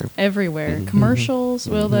everywhere. Everywhere. Commercials.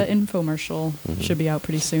 Well, the infomercial should be out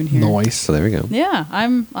pretty soon here. Nice. So there we go. Yeah,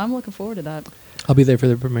 I'm looking forward to that. I'll be there for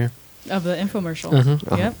the premiere. Of the infomercial. Uh-huh.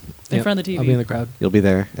 Yep. In front of the TV. I'll be in the crowd. You'll be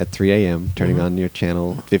there at 3 a.m. turning on your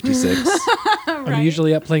channel 56. I'm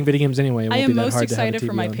usually up playing video games anyway. It I won't am be that most hard to have excited the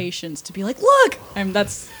for TV my on. patients to be like, look!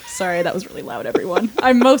 Sorry, that was really loud, everyone.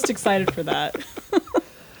 I'm most excited for that.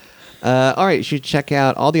 All right, you should check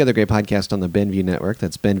out all the other great podcasts on the Benview Network.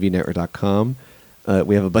 That's benviewnetwork.com.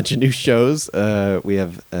 We have a bunch of new shows. We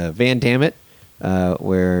have Van Dammit,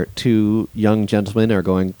 where two young gentlemen are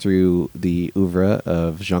going through the oeuvre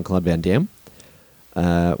of Jean-Claude Van Damme.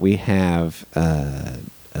 We have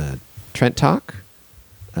Trent Talk,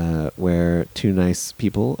 where two nice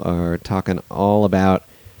people are talking all about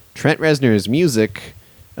Trent Reznor's music,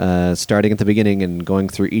 starting at the beginning and going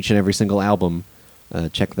through each and every single album.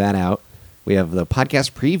 Check that out. We have the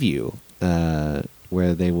podcast preview,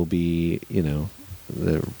 where they will be,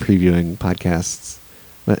 the previewing podcasts.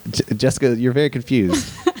 Jessica, you're very confused.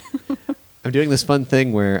 I'm doing this fun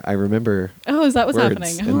thing where I remember is that what's words,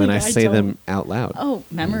 happening? and then I say them out loud. Oh,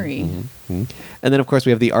 memory. And then, of course,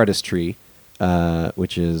 we have the Artistry,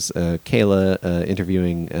 which is Kayla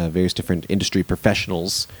interviewing various different industry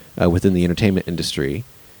professionals within the entertainment industry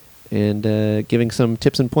and giving some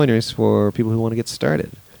tips and pointers for people who want to get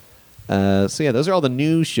started. So, yeah, those are all the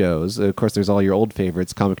new shows. Of course, there's all your old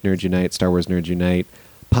favorites, Comic Nerds Unite, Star Wars Nerds Unite,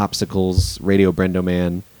 Popsicles, Radio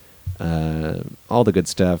Brendoman, all the good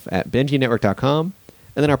stuff at BenjiNetwork.com.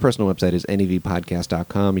 And then our personal website is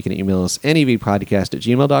nevpodcast.com. You can email us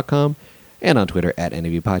nevpodcast@gmail.com and on Twitter at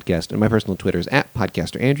nevpodcast. And my personal Twitter is at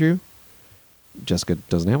podcasterandrew. Jessica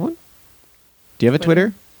doesn't have one? Do you have a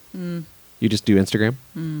Twitter? You just do Instagram?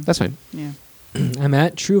 That's fine. Yeah. I'm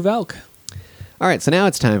at True Velk. All right, so now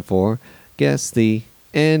it's time for Guess the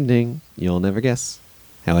Ending. You'll never guess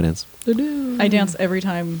how it ends. I dance every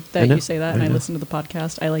time that know, you say that, I and I know. listen to the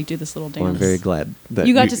podcast. I do this little dance. Well, I'm very glad that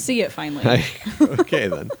you got to see it finally. Okay,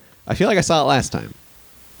 then. I feel like I saw it last time.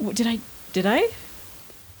 Did I?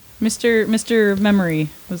 Mr. Memory.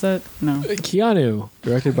 Was that? No. Keanu,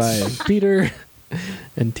 directed by Peter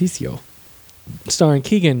and Ticio. Starring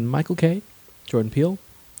Keegan, Michael Kay, Jordan Peele,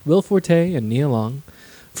 Will Forte, and Nia Long.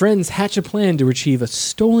 Friends hatch a plan to retrieve a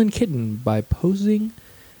stolen kitten by posing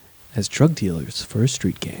as drug dealers for a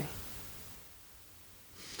street gang.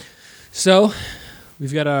 So,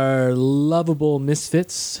 we've got our lovable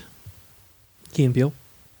misfits, Key and Peele,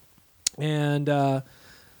 and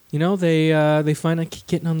they find a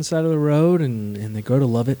kitten on the side of the road and they grow to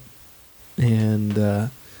love it, and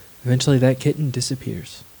eventually that kitten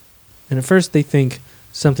disappears. And at first they think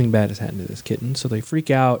something bad has happened to this kitten, so they freak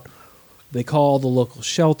out. They call the local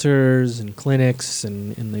shelters and clinics,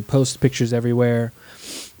 and they post pictures everywhere.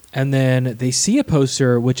 And then they see a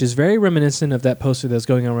poster, which is very reminiscent of that poster that's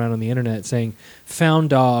going around on the internet saying, "Found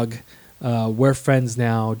dog, we're friends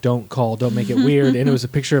now, don't call, don't make it weird." And it was a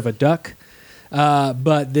picture of a duck.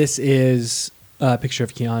 But this is a picture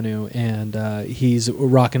of Keanu, and he's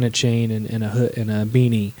rocking a chain and a hood and a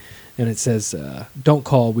beanie. And it says, "Don't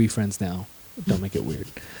call, we friends now. Don't make it weird."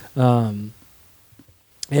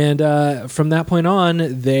 And from that point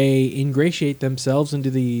on, they ingratiate themselves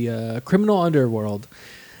into the criminal underworld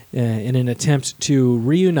in an attempt to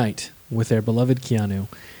reunite with their beloved Keanu.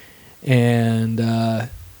 And,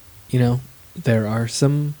 there are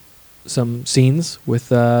some scenes with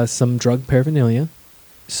some drug paraphernalia,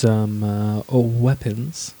 some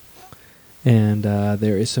weapons, and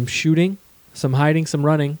there is some shooting, some hiding, some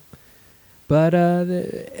running. But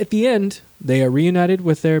at the end, they are reunited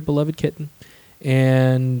with their beloved kitten,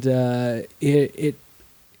 and it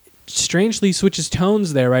strangely switches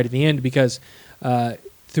tones there right at the end, because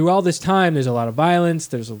through all this time, there's a lot of violence,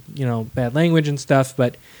 there's bad language and stuff,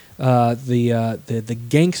 but the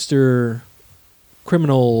gangster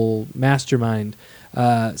criminal mastermind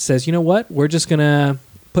says, "You know what? We're just gonna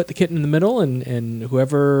put the kitten in the middle, and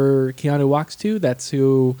whoever Keanu walks to, that's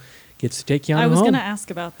who gets to take Keanu home." I was going to ask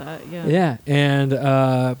about that, yeah. Yeah, and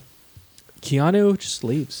Keanu just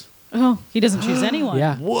leaves. Oh, he doesn't choose anyone.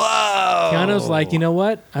 Yeah. Whoa! Keanu's like, "You know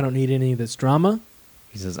what? I don't need any of this drama.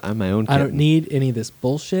 He says, "I'm my own I kitten. don't need any of this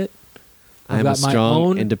bullshit. I'm a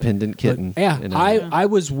strong, independent kitten." Yeah, And I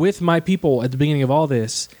was with my people at the beginning of all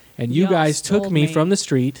this, and you Y'all guys took stole me me. from the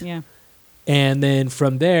street. Yeah. And then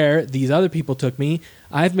from there, these other people took me.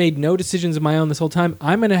 I've made no decisions of my own this whole time.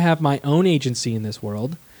 I'm going to have my own agency in this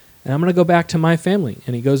world, and I'm going to go back to my family."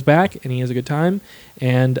 And he goes back, and he has a good time,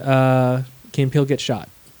 and Key and Peele gets shot.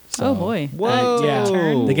 So, Oh, boy. Whoa. yeah,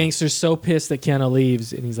 turn. the gangster's so pissed that Keanu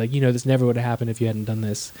leaves, and he's like, "This never would have happened if you hadn't done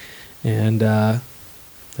this." And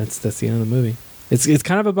that's the end of the movie. It's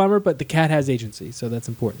kind of a bummer, but the cat has agency, so that's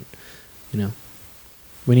important.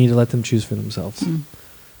 We need to let them choose for themselves. Mm.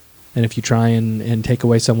 And if you try and take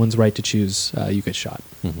away someone's right to choose, you get shot.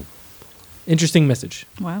 Mhm. Interesting message.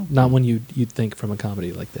 Wow. Not one you'd think from a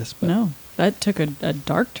comedy like this. But No, that took a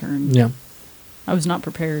dark turn. Yeah. I was not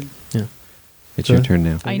prepared. Yeah. It's your turn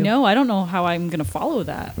now. I know. I don't know how I'm going to follow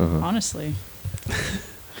that, Uh-huh. honestly.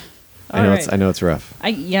 I know it's rough.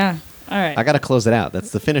 Yeah. All right. I got to close it out.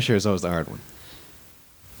 That's the finisher is always the hard one.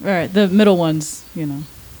 All right. The middle ones,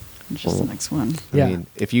 it's just Well, the next one. Yeah. I mean,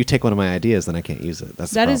 if you take one of my ideas, then I can't use it.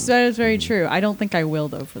 That's the That is problem. very true. I don't think I will,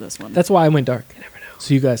 though, for this one. That's why I went dark. You never know.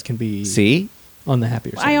 So you guys can be See? on the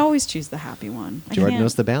happier side. I always choose the happy one. I Jordan can't-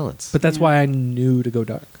 knows the balance. But that's Yeah. why I knew to go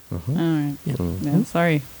dark. All right. Yeah. Yeah,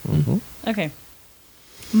 sorry. Mhm. Okay.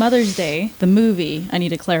 Mother's Day, the movie, I need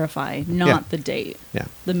to clarify, not Yeah. the date. Yeah.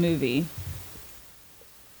 The movie.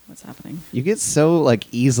 What's happening? You get so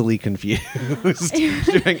easily confused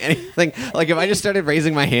doing anything. Like if I just started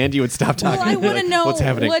raising my hand, you would stop talking. Well, I and be want to like, know what's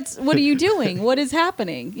happening. what are you doing? What is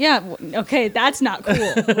happening? Yeah. Okay, that's not cool.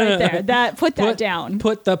 Right there. Put that down.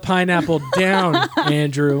 Put the pineapple down,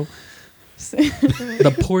 Andrew.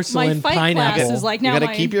 The porcelain My fight pineapple. class is like You now.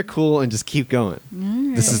 gotta keep your cool and just keep going.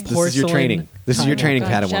 This is your Porcelain training. This is your training,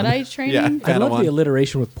 God, Padawan. Jedi training? Yeah, I love the Padawan.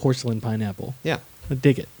 alliteration with porcelain pineapple. Yeah. I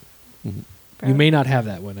dig it. You may not have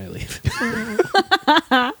that when I leave.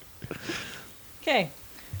 Okay.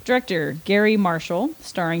 Director Gary Marshall,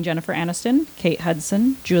 starring Jennifer Aniston, Kate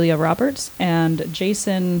Hudson, Julia Roberts, and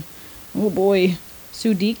Jason,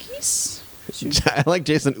 Sudeikis? I like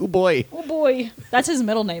Jason. Ooh boy. Oh boy. That's his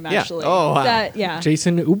middle name, Yeah. actually. Oh, wow. Yeah.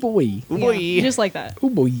 Jason Uboy. Ooh Yeah, boy. just like that.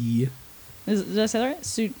 Uboy. Did I say that right?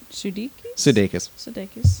 Sudeikis?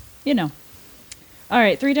 Sudeikis. All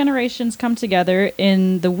right, 3 generations come together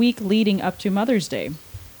in the week leading up to Mother's Day.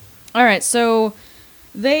 All right, so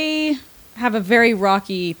they have a very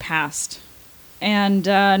rocky past, and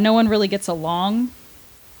no one really gets along.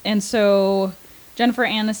 And so Jennifer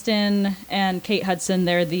Aniston and Kate Hudson,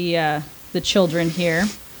 they're the children here.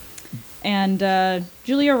 And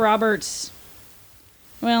Julia Roberts,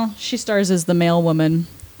 well, she stars as the male woman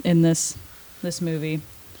in this movie.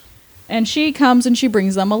 And she comes and she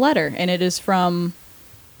brings them a letter, and it is from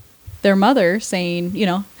their mother saying,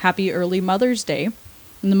 happy early Mother's Day.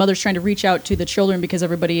 And the mother's trying to reach out to the children because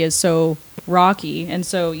everybody is so rocky. And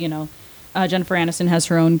so, Jennifer Aniston has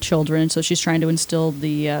her own children, so she's trying to instill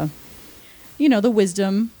the, the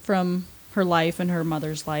wisdom from her life and her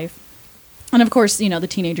mother's life. And of course, the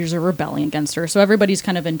teenagers are rebelling against her, so everybody's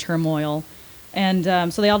kind of in turmoil.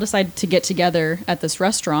 And so they all decide to get together at this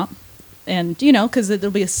restaurant, and because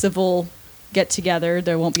there'll be a civil get together.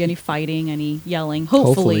 There won't be any fighting, any yelling.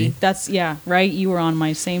 Hopefully. That's right. You were on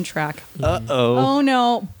my same track. Uh-oh. Oh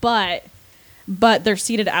no, but they're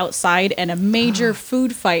seated outside and a major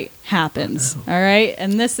food fight happens. All right?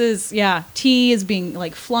 And this is tea is being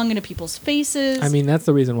like flung into people's faces. I mean, that's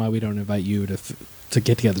the reason why we don't invite you to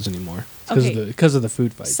get-togethers anymore. Okay. Because of the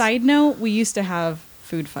food fights. Side note, we used to have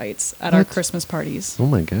food fights at our Christmas parties. Oh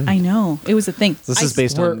my god. I know. It was a thing. This is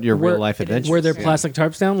based on your real life adventures. Were there plastic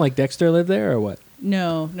tarps down like Dexter lived there or what?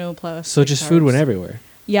 No plastic. So just food went everywhere.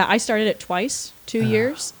 Yeah, I started it twice, 2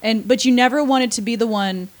 years. But you never wanted to be the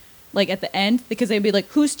one like at the end because they'd be like,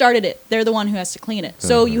 who started it? They're the one who has to clean it.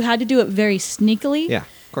 So you had to do it very sneakily. Yeah,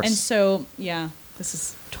 of course. And so, this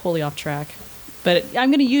is totally off track. But I'm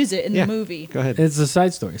going to use it in the movie. Go ahead. It's a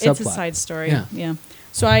side story. It's a side story. Yeah.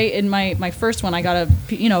 So in my first one, I got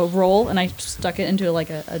a roll and I stuck it into like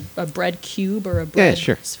a bread cube or a bread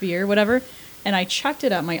sphere, whatever. And I chucked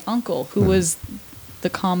it at my uncle, who was the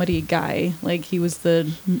comedy guy. Like he was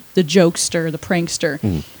the jokester, the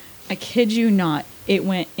prankster. I kid you not. It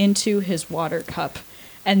went into his water cup.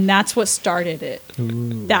 And that's what started it.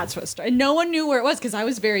 Ooh. That's what started. No one knew where it was because I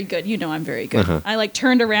was very good. I'm very good. I like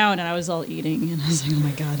turned around and I was all eating. And I was like, oh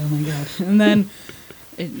my God. And then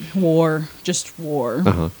war.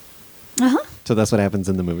 So that's what happens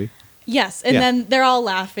in the movie? Yes. And then they're all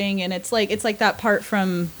laughing. And it's like that part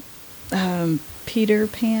from Peter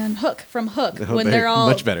Pan. Hook. From Hook. When they're all.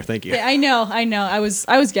 Much better. Thank you. I know. I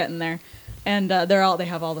was getting there. And they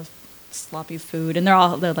have all the sloppy food. And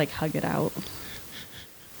they're like hug it out.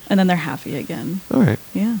 And then they're happy again. All right.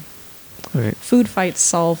 Yeah. All right. Food fights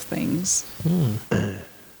solve things.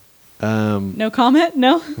 No comment?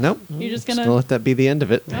 No? Nope. You're just gonna going to let that be the end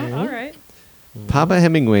of it. Oh, all right. Papa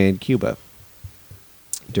Hemingway in Cuba.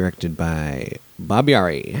 Directed by Bobby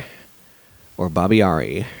Ari.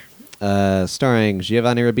 Starring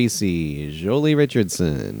Giovanni Ribisi, Jolie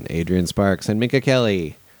Richardson, Adrian Sparks, and Minka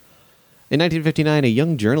Kelly. In 1959, a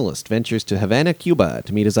young journalist ventures to Havana, Cuba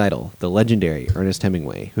to meet his idol, the legendary Ernest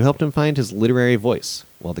Hemingway, who helped him find his literary voice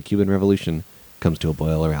while the Cuban Revolution comes to a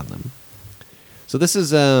boil around them. So this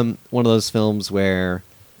is one of those films where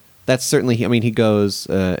that's certainly, he goes,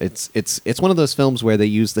 it's one of those films where they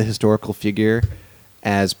use the historical figure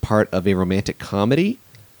as part of a romantic comedy.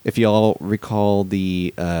 If you all recall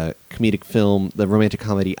the comedic film, the romantic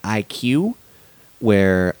comedy IQ,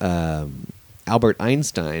 where Albert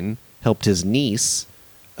Einstein helped his niece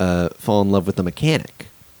fall in love with a mechanic,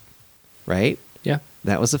 right? Yeah.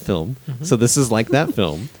 That was a film. Mm-hmm. So this is like that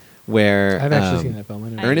film where I've actually seen that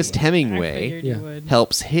film. Ernest Hemingway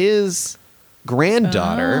helps his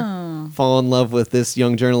granddaughter fall in love with this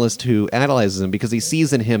young journalist who idolizes him because he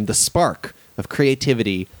sees in him the spark of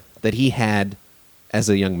creativity that he had as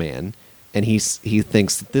a young man. And he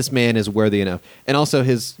thinks that this man is worthy enough. And also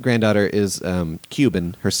his granddaughter is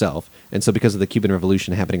Cuban herself. And so because of the Cuban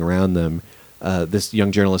Revolution happening around them, this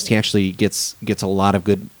young journalist, he actually gets a lot of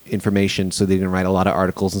good information so they can write a lot of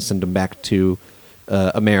articles and send them back to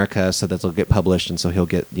America so that they'll get published. And so he'll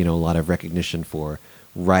get a lot of recognition for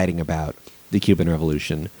writing about the Cuban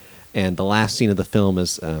Revolution. And the last scene of the film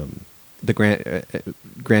is the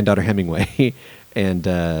granddaughter Hemingway and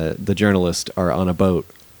the journalist are on a boat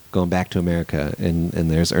going back to America, and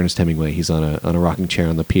there's Ernest Hemingway. He's on a rocking chair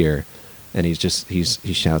on the pier, and he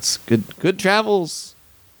shouts, "Good travels,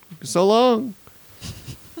 so long."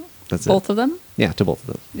 That's both of them. Yeah, to both of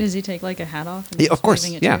them. Does he take like a hat off? And Yeah, of course.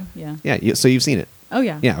 it Yeah, too? yeah. So you've seen it. Oh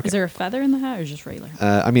yeah. Yeah. Okay. Is there a feather in the hat or just regular?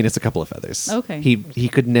 It's a couple of feathers. Okay. He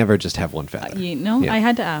could never just have one feather. I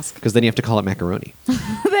had to ask because then you have to call it macaroni.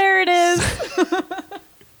 There it is.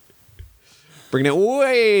 Bringing it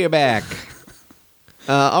way back.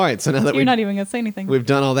 All right, so now that you're not even gonna say anything, we've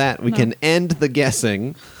done all that. We can end the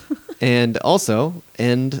guessing, and also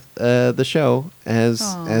end the show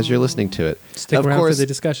as you're listening to it. Stick around for the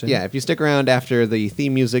discussion. Yeah, if you stick around after the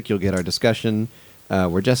theme music, you'll get our discussion,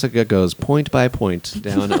 where Jessica goes point by point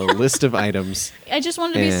down a list of items. I just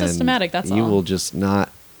wanted to be systematic. That's all. You will just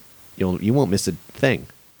not. You won't miss a thing.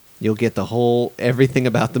 You'll get everything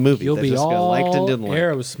about the movie. You'll that be Jessica all liked and didn't like.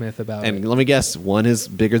 Aerosmith about it. And let me guess, one is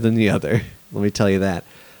bigger than the other. Let me tell you that.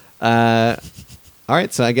 All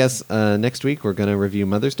right, so I guess next week we're going to review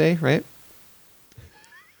Mother's Day, right?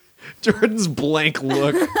 Jordan's blank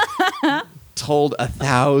look told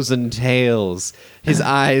 1,000 tales. His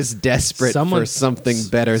eyes desperate for something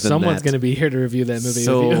better than someone's that. going to be here to review that movie with you.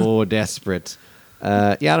 So desperate.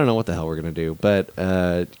 Yeah, I don't know what the hell we're gonna do, but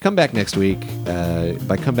come back next week.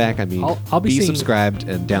 By come back, I mean I'll be seeing- subscribed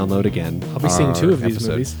and download again. I'll be seeing 2 of these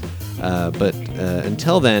episode. movies. But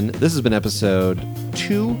until then, this has been episode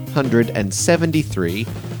 273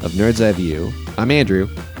 of Nerd's Eye View. I'm Andrew.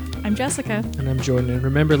 I'm Jessica. And I'm Jordan. And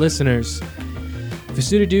remember, listeners, if a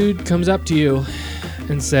pseudo dude comes up to you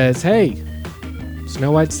and says, "Hey,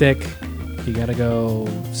 Snow White's sick. You gotta go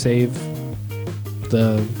save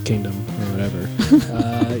the kingdom or whatever,"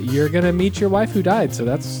 you're gonna meet your wife who died. So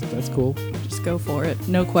that's cool. Just go for it.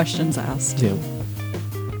 No questions asked. Yeah.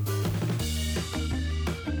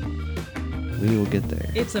 We will get there.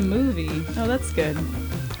 It's a movie. Oh, that's good.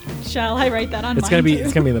 Shall I write that on It's mine gonna be too?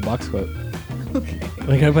 it's gonna be in the box quote. Okay.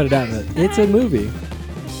 We're gonna put it out. It's a movie.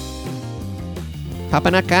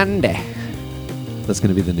 Papanakande. That's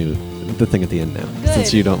gonna be the thing at the end now, Good.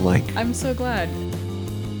 since you don't like. I'm so glad.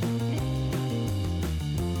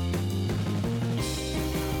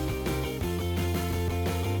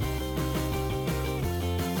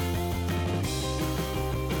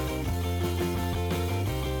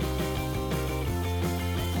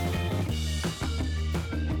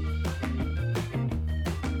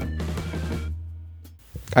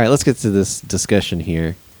 All right, let's get to this discussion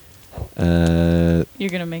here. You're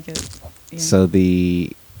gonna make it. Yeah. So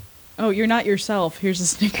the Oh, you're not yourself. Here's a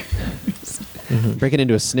Snickers. break it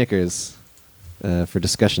into a Snickers for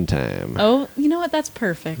discussion time. Oh, you know what? That's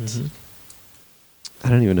perfect. Mm-hmm. I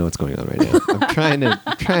don't even know what's going on right now.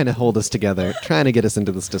 I'm trying to hold us together, trying to get us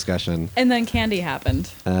into this discussion. And then candy happened.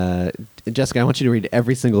 Jessica, I want you to read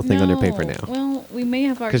every single thing on your paper No. now, Well, we may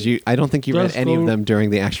have already. because I don't think you read Just any go- of them during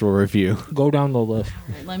the actual review. Go down the list.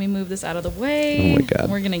 All right, let me move this out of the way. Oh my God.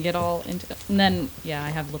 We're gonna get all into. And then yeah, I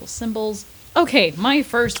have little symbols. Okay, my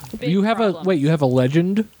first. Big You have problem. you have a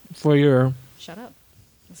legend for your. Shut up.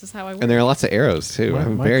 This is how I work. And there are lots of arrows too. My-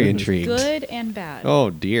 I'm my very goodness. intrigued. Good and bad. Oh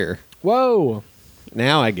dear. Whoa.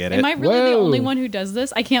 Now I get it. Am I really the Whoa. only one who does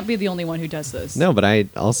this? I can't be the only one who does this. No, but I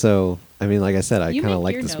also, like I said, I You kind of make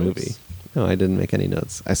like your this notes. movie. No, I didn't make any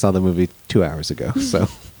notes. I saw the movie 2 hours ago, so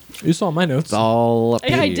You saw my notes. it's all up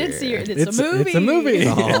Yeah, here. I did see your. It's a movie. It's a movie. It's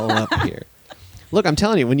all up here. Look, I'm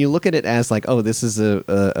telling you, when you look at it as like, oh, this is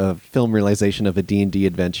a film realization of a D&D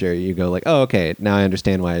adventure, you go like, oh, okay, now I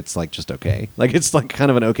understand why it's like just okay. Like it's like kind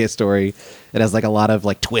of an okay story. It has like a lot of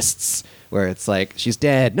like twists where it's like she's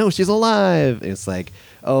dead, no, she's alive. It's like,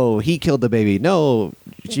 oh, he killed the baby, no,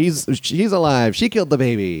 she's alive, she killed the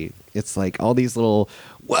baby. It's like all these little,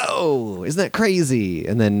 whoa, isn't that crazy?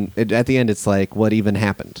 And then at the end, it's like, what even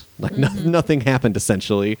happened? Like nothing happened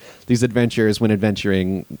essentially. These adventures, when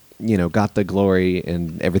adventuring, got the glory,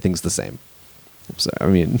 and everything's the same. So I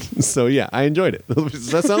mean, so yeah, I enjoyed it.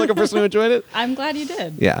 Does that sound like a person who enjoyed it? I'm glad you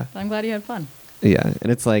did. Yeah. I'm glad you had fun. Yeah,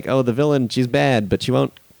 and it's like, oh, the villain, she's bad, but she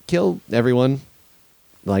won't kill everyone.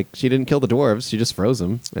 Like she didn't kill the dwarves; she just froze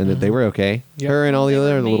them, and that they were okay. Yep. Her and all the They were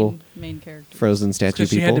other little main characters. frozen statue Because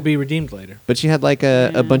people. she had to be redeemed later. But she had like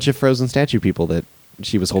a Yeah. bunch of frozen statue people that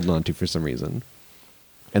she was holding on to for some reason,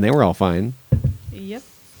 and they were all fine. Yep.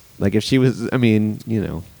 Like if she was, I mean,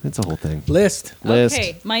 it's a whole thing. List.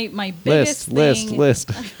 Okay, my biggest thing.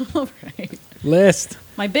 List. All right. List.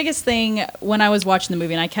 My biggest thing when I was watching the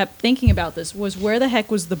movie, and I kept thinking about this, was where the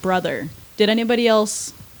heck was the brother? Did anybody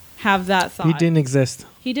else have that thought? He didn't exist.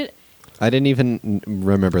 He did. I didn't even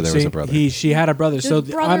remember there was See, a brother. She had a brother. The so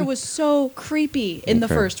brother I'm- was so creepy in the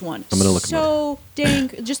Okay. first one. I'm gonna look him so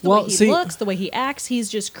dang. Just the Well, way he see- looks, the way he acts, he's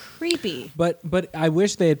just creepy. But I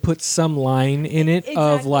wish they had put some line in it of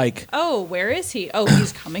Exactly. like, Oh, where is he? Oh,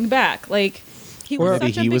 he's coming back. Like he Or was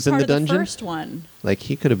maybe such a he big was in part the of the dungeon? first one. Like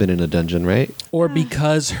he could have been in a dungeon, right? or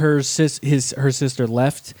because her sister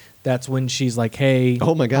left. That's when she's like, hey,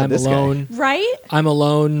 Oh my God, I'm this guy. alone. Right? I'm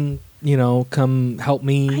alone. Come help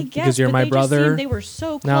me I guess because you're but my they just brother. seemed they were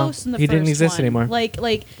so No, close in the he first didn't exist one. anymore.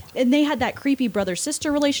 Like, and they had that creepy brother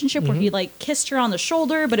sister relationship where he like kissed her on the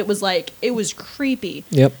shoulder, but it was creepy.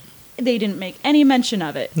 Yep. They didn't make any mention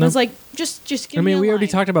of it. It No. was like just give I me mean, a we already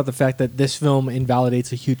line. talked about the fact that this film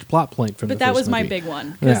invalidates a huge plot point from But the that first was my movie. big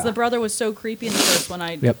one because Yeah. the brother was so creepy in the first one.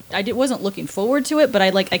 Yep. Wasn't looking forward to it, but I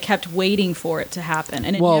kept waiting for it to happen,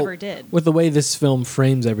 and it Well, never did. with the way this film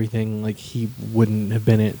frames everything, like he wouldn't have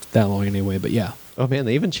been it that long anyway. But yeah, Oh man,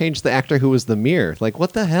 they even changed the actor who was the mirror. Like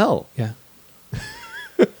what the hell? yeah.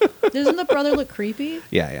 Doesn't the brother look creepy?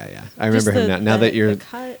 Yeah. I remember him now. Now that you're, the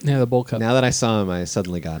cut. Yeah, the bowl cut. now that I saw him, I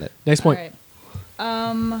suddenly got it. Next point.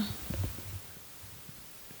 All right.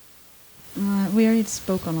 We already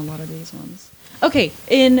spoke on a lot of these ones. Okay,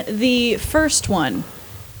 in the first one,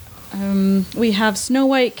 we have Snow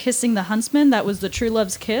White kissing the huntsman. That was the true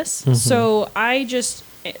love's kiss. Mm-hmm. So I just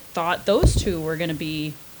thought those two were going to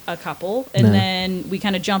be a couple. And No. then we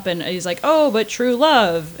kind of jump in. He's like, oh, but true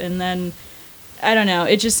love. And then, I don't know.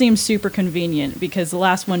 It just seems super convenient because the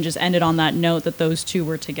last one just ended on that note that those two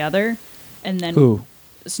were together. And then Who?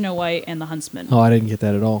 Snow White and the huntsman. Oh, I didn't get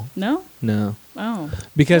that at all. No? No. Oh.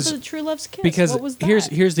 Because What was the true love's kiss? because what was that?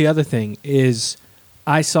 here's the other thing is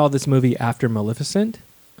I saw this movie after Maleficent,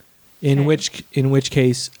 in Okay. which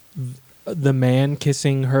case the man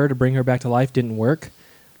kissing her to bring her back to life didn't work,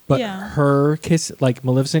 but Yeah. her kiss, like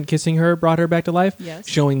Maleficent kissing her, brought her back to life. Yes.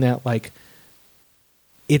 Showing that like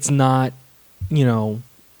it's not,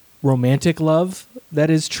 romantic love that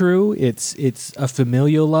is true. It's a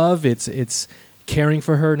familial love. It's caring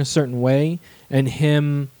for her in a certain way, and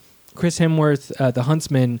Chris Hemsworth, the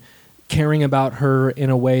huntsman, caring about her in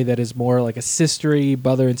a way that is more like a sistery,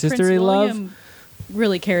 brother and Prince sistery love. William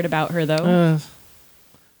really cared about her, though.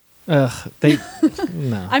 They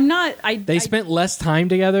no. I'm not. They spent less time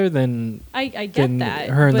together than I get than that.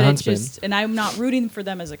 her and but the it huntsman. just, and I'm not rooting for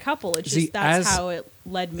them as a couple. It's See, just that's as- how it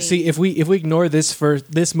led me. See, if we ignore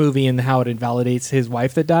this movie and how it invalidates his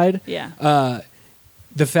wife that died, yeah.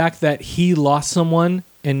 The fact that he lost someone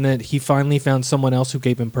and that he finally found someone else who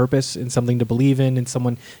gave him purpose and something to believe in and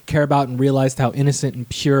someone care about and realized how innocent and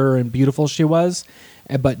pure and beautiful she was,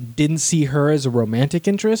 but didn't see her as a romantic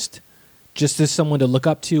interest, just as someone to look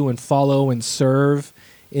up to and follow and serve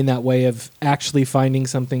in that way of actually finding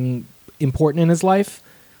something important in his life.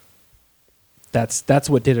 That's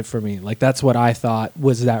what did it for me. Like, that's what I thought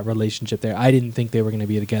was that relationship there. I didn't think they were going to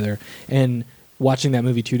be together. And watching that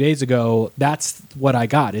movie 2 days ago, that's what I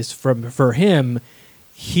got is for him,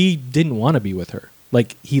 he didn't want to be with her.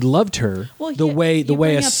 Like, he loved her Well, the you way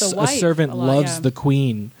bring a up the a wife servant a lot, loves yeah. the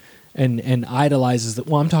queen and idolizes the,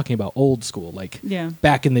 well, I'm talking about old school, like Yeah.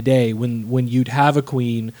 back in the day when you'd have a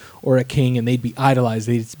queen or a king and they'd be idolized,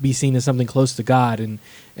 they'd be seen as something close to God,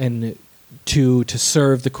 and to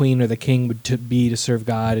serve the queen or the king would to serve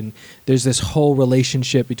God. And there's this whole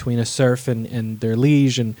relationship between a serf and their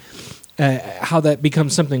liege, and how that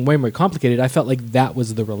becomes something way more complicated. I felt like that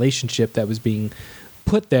was the relationship that was being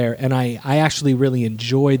put there, and I actually really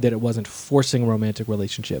enjoyed that it wasn't forcing a romantic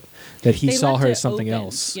relationship, that he They saw left her it as something open,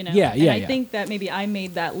 else. You know? Yeah, and yeah, I yeah. think that maybe I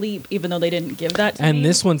made that leap, even though they didn't give that to me. And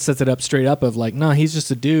this one sets it up straight up of like, no, he's just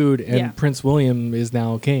a dude, and Yeah. Prince William is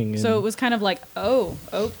now king. So and- it was kind of like, oh,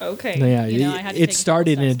 okay. Yeah, You know, I had to it take a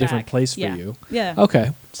started couple in a steps different back. place for Yeah. you. Yeah.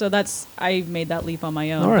 Okay. So I made that leap on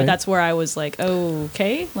my own. All right. But that's where I was like,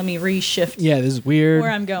 okay, let me reshift. Yeah, this is weird.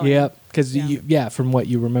 Where I'm going. Yeah, because Yeah. from what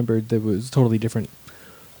you remembered, that was totally different.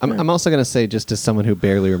 I'm also going to say, just as someone who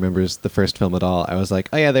barely remembers the first film at all, I was like,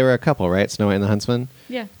 oh yeah, they were a couple, right? Snow White and the Huntsman.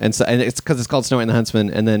 Yeah. And it's because it's called Snow White and the Huntsman.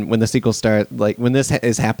 And then when the sequel starts, like when this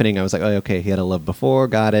is happening, I was like, oh, okay, he had a love before,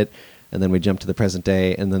 got it. And then we jump to the present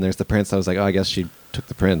day, and then there's the prince. I was like, oh, I guess she took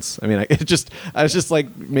the prince. I mean, I was just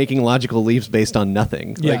like making logical leaps based on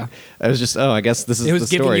nothing. Yeah. Like, I was just, oh, I guess this is It was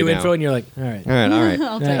the giving story you now. info, and you're like, all right. All right.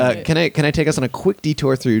 I'll take it. Can I take us on a quick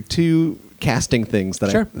detour through two casting things that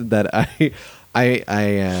Sure.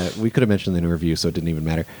 we could have mentioned in the review, so it didn't even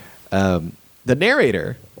matter. The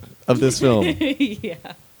narrator of this film yeah.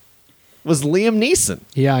 was Liam Neeson.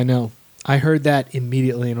 Yeah, I know. I heard that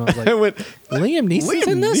immediately, and I was like, I went, Liam Neeson's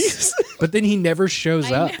in this? But then he never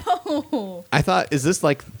shows up. know. I thought, is this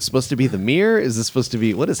like supposed to be the mirror? Is this supposed to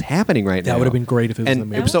be what is happening right now? That would have been great if it was And the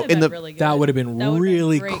mirror. so in the That would have been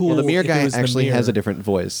really great. cool. well, the mirror if it guy was the actually has a mirror. different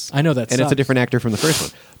voice. I know that and it's a sucks. different actor from the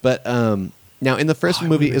first one. But now in the first Oh, it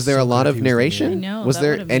movie, would've is there been a so lot good of if he was the narration? mirror. I know, Was that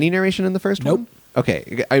there would've any been- narration in the first Nope. one?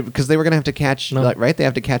 Okay, because they were going to have to catch, No. like, right? They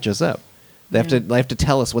have to catch us up. They have Yeah. to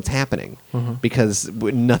tell us what's happening because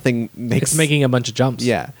nothing makes It's making a bunch of jumps.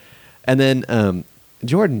 Yeah, and then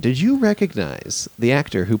Jordan, did you recognize the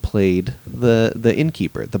actor who played the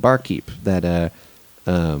innkeeper, the barkeep that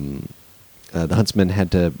the huntsman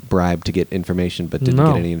had to bribe to get information, but didn't No.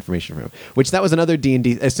 get any information from him? Which that was another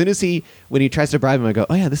D&D. As soon as when he tries to bribe him, I go,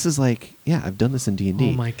 oh yeah, this is like, yeah, I've done this in D&D.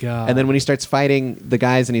 Oh my God. And then when he starts fighting the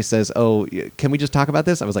guys and he says, oh, can we just talk about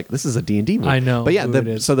this? I was like, this is a D&D movie. I know But yeah, who it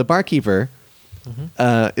is. so the barkeeper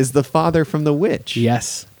is the father from The Witch.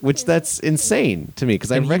 Yes. Which that's insane to me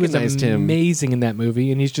because I And recognized he was him. amazing in that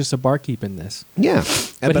movie, and he's just a barkeep in this. Yeah,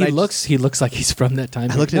 But I he looks like he's from that time.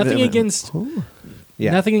 I looked period. at it Nothing and went, against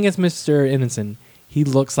Yeah. nothing against Mr. Innocent. He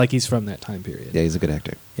looks like he's from that time period. Yeah, he's a good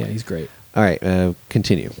actor. Yeah, he's great. All right,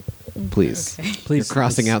 continue, please. Okay. Please, You're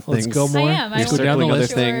crossing out let's things. go more. I am. I Let's You're go down the circling other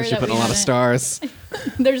list. Sure things. You're that putting a we lot of haven't- stars.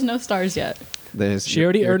 There's no stars yet. There's, She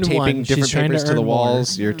already you're earned taping one. She's different trying to papers to the earn more.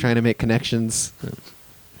 walls. You're trying to make connections.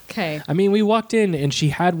 Okay. I mean, we walked in and she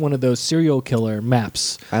had one of those serial killer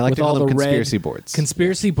maps. I like with to call all them the conspiracy red, boards.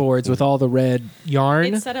 Conspiracy boards with all the red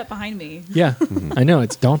yarn. It's set up behind me. Yeah, I know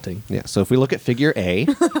it's daunting. Yeah. So if we look at figure A,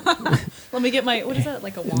 Let me get my, what is that,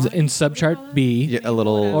 like a wand? In subchart B, yeah, a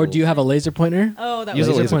little. or do you have a laser pointer? Oh, that Use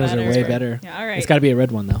was a Laser laser pointers are pointer. way better. Yeah, all right. It's got to be a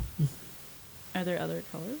red one though. Are there other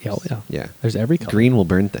colors? Yeah, yeah. Yeah. There's every color. Green will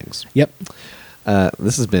burn things. Yep.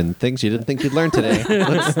 This has been things you didn't think you'd learn today.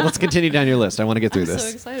 let's continue down your list. I want to get through I'm this.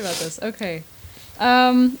 so excited about this. Okay.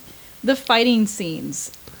 The fighting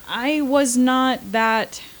scenes. I was not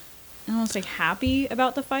that, I don't want to say happy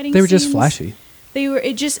about the fighting scenes. They were just flashy. They were,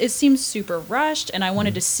 it seems super rushed, and I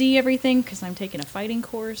wanted to see everything because I'm taking a fighting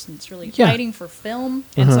course, and it's really Yeah. fighting for film.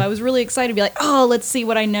 And so I was really excited to be like, oh, let's see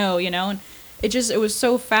what I know, you know? And it was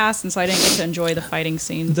so fast, and so I didn't get to enjoy the fighting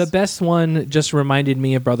scenes. The best one just reminded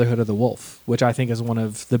me of Brotherhood of the Wolf, which I think is one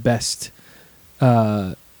of the best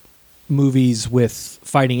movies with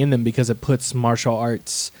fighting in them because it puts martial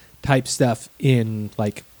arts type stuff in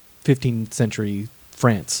like 15th century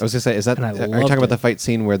France. I was gonna say, is that? And I Are you loved talking about it. the fight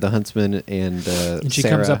scene where the huntsman and And she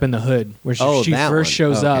Sarah, comes up in the hood where she, Oh, she that first one.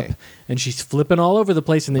 shows Oh, up okay. and she's flipping all over the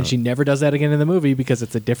place and then she never does that again in the movie because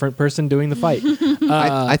it's a different person doing the fight.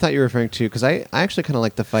 I thought you were referring to because I actually kind of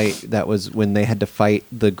like the fight that was when they had to fight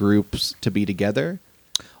the groups to be together.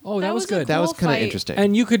 Oh, that was a good. That was cool kind of fight. interesting.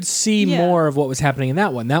 And you could see Yeah. more of what was happening in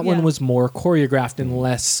that one. That one Yeah. was more choreographed and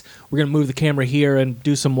less, we're going to move the camera here and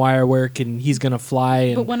do some wire work and he's going to fly.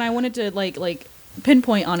 And But when I wanted to like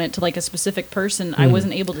pinpoint on it to like a specific person, I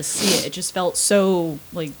wasn't able to see it. It just felt so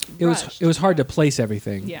like it rushed. was hard to place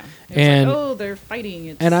everything. Yeah. It was And like, oh, they're fighting.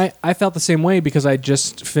 It's, And I felt the same way because I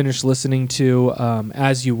just finished listening to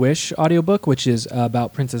As You Wish audiobook, which is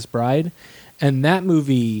about Princess Bride. And that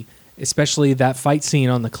movie, especially that fight scene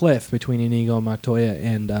on the cliff between Inigo Montoya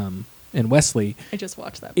and Wesley, I just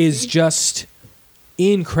watched that. is movie. just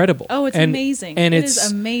incredible. Oh, it's And- amazing. And It it's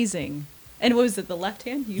is amazing. And what was it, the left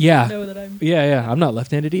hand? You Yeah. know that I'm... Yeah, I'm not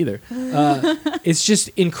left-handed either. It's just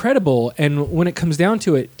incredible, and when it comes down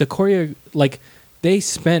to it, the choreo, like they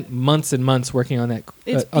spent months and months working on that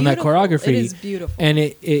It's on that beautiful. choreography. It is beautiful. and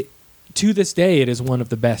it to this day it is one of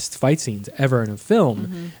the best fight scenes ever in a film.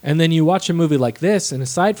 Mm-hmm. And then you watch a movie like this, and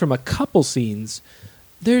aside from a couple scenes,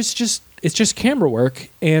 it's just camera work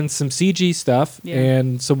and some CG stuff Yeah.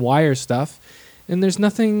 and some wire stuff, and there's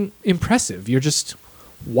nothing impressive. You're just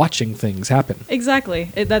watching things happen.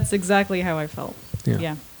 Exactly. That's exactly how I felt. Yeah.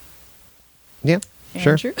 Yeah. Yeah,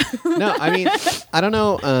 sure. Andrew? No, I mean, I don't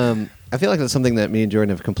know. I feel like that's something that me and Jordan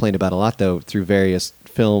have complained about a lot, though, through various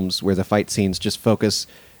films where the fight scenes just focus.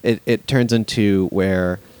 It turns into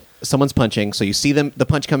where someone's punching, so you see the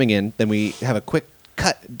punch coming in, then we have a quick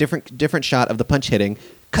cut, different shot of the punch hitting,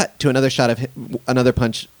 cut to another shot of another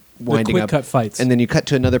punch winding quick up, cut fights. and then you cut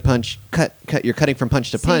to another punch. Cut. You're cutting from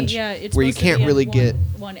punch to See, punch, yeah, it's where you supposed to can't be at really get.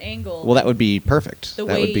 one angle. Well, that would be perfect. The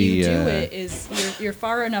that way would be, you do it is you're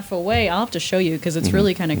far enough away. I'll have to show you because it's Mm-hmm.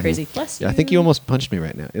 really kind of crazy. Bless you. I think you almost punched me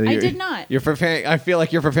right now. I did not. You're preparing. I feel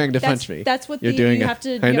like you're preparing to punch me. That's what you're you doing. have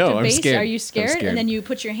to. You I know. Have to I'm base. scared. Are you I'm scared? And then you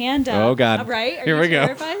put your hand up. Oh, God. Right? Are Here you we go.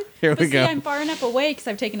 terrified? Here but we go. See, I'm far enough away because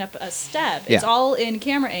I've taken up a step. It's Yeah. all in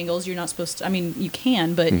camera angles. You're not supposed to. I mean, you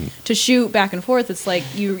can, but Mm. to shoot back and forth, it's like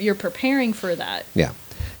you're preparing for that. Yeah.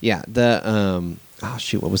 The oh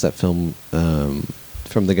shoot, what was that film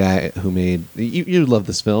from the guy who made you love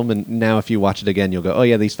this film, and now if you watch it again you'll go, oh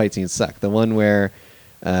yeah, these fight scenes suck. The one where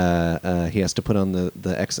he has to put on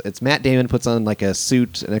it's Matt Damon puts on like a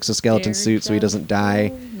suit, an exoskeleton suit, so he doesn't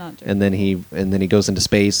die, and then he goes into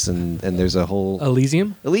space, and there's a whole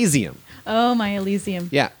Elysium. Oh, my Elysium.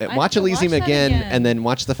 Yeah, I watch have to Elysium watch that again, and then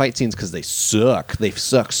watch the fight scenes because they suck. They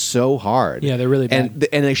suck so hard. Yeah, they're really bad.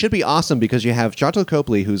 And they should be awesome because you have Charlton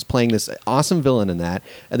Copley who's playing this awesome villain in that,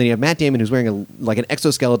 and then you have Matt Damon who's wearing an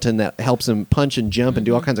exoskeleton that helps him punch and jump and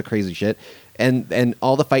do all kinds of crazy shit. And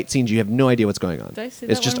all the fight scenes, you have no idea what's going on. Did I see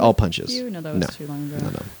It's that just one all with punches. you? No, that was too long ago.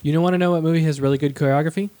 No. You want to know what movie has really good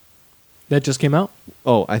choreography? That just came out.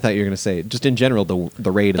 Oh, I thought you were going to say just in general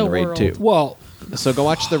the Raid and The the Raid World. 2. Well, So go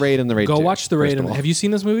watch the Raid and the Raid 2. go watch the Raid. first of And, all. have you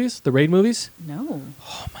seen those movies? The Raid movies? No.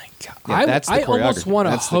 Oh my god! Yeah, that's the I almost choreography. want to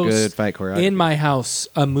That's the good host fight choreography. in my house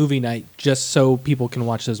a movie night just so people can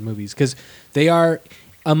watch those movies because they are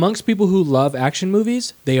amongst people who love action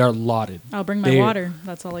movies. They are lauded. I'll bring my They- water.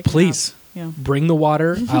 That's all I can Please have. Yeah. bring the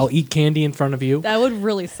water. I'll eat candy in front of you That would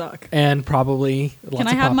really suck. and probably lots Can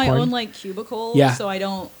I of have my popcorn. own like cubicle Yeah. so I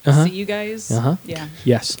don't Uh-huh. see you guys? Uh-huh. Yeah.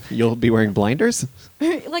 Yes. You'll be wearing blinders?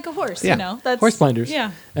 Like a horse, Yeah. you know. That's Horse blinders.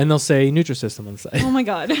 Yeah. And they'll say Nutrisystem on the side. Oh my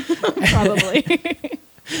god. Probably.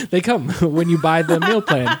 They come when you buy the meal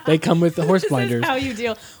plan. They come with the horse This blinders. is how you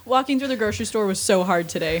deal. Walking through the grocery store was so hard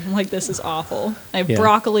today. I'm like, this is awful. I have Yeah.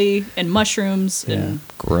 broccoli and mushrooms and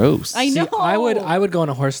Gross. I know. See, I would go on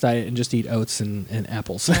a horse diet and just eat oats and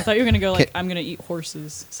apples. I thought you were gonna go like, Can- I'm gonna eat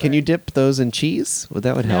horses. Can you dip those in cheese?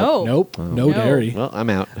 That would help. No. Nope, no No. dairy. Well, I'm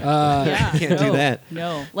out. Yeah. Can't do no. that.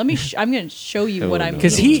 No. Let me. I'm gonna show you Oh, what no. I'm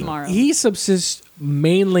Because eating he tomorrow. he subsists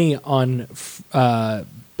mainly on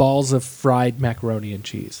balls of fried macaroni and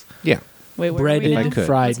cheese, Yeah. Wait, where are we now? breaded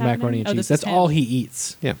fried What's happening? macaroni and Oh, cheese. this That's is all ham. he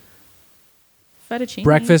eats. Yeah. Fettuccine.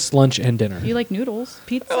 Breakfast, lunch, and dinner. You like noodles?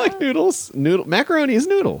 Pizza? I like noodles. Macaroni is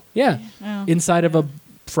noodle. Yeah, Oh. inside of a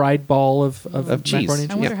fried ball of Of cheese. macaroni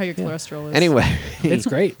and I cheese. wonder Yeah. how your cholesterol is. Anyway, It's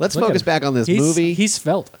great. Let's Look at focus him. back on this He's- movie. He's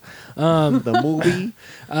svelte. The movie.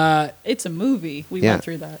 It's a movie. We Yeah. went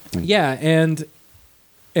through that. Yeah, and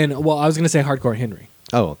well, I was going to say Hardcore Henry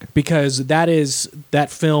Oh, okay. because that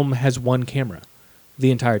film has one camera the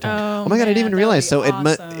entire time. Oh my god, I didn't even realize. So awesome.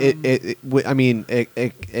 I mean,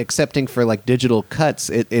 excepting for like digital cuts,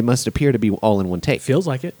 it must appear to be all in one take. Feels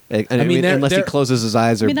like it. I mean, there- unless he there- closes his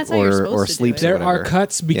eyes or I mean, that's how you're supposed or to do sleeps. it. or There are whatever.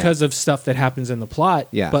 cuts because of stuff that happens in the plot.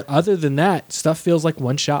 Yeah. But other than that, stuff feels like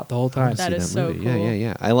one shot the whole time. That See is so movie. Yeah, cool.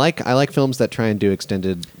 yeah. I like films that try and do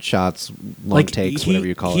extended shots, long takes, whatever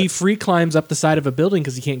you call he it. free climbs up the side of a building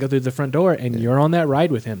because he can't go through the front door, and you're on that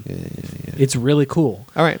ride with him. It's really cool.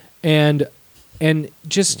 All right. And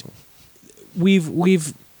just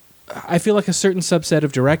we've I feel like a certain subset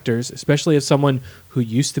of directors, especially as someone who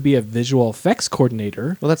used to be a visual effects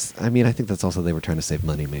coordinator. Well, I think that's also they were trying to save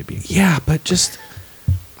money, maybe. Yeah, but just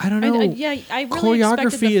I don't know. I really expected the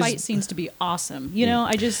Choreography fight is- scenes to be awesome. You know,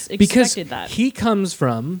 I just because expected that. he comes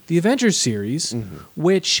from the Avengers series,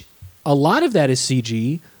 which a lot of that is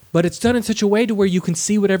CG, but it's done in such a way to where you can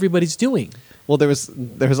see what everybody's doing. Well, there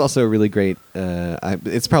was also a really great.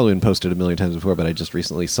 It's probably been posted a million times before, but I just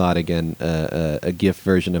recently saw it again. A GIF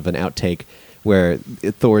version of an outtake where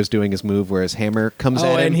Thor's doing his move, where his hammer comes Oh,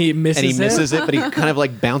 at him and he misses it? it, but he kind of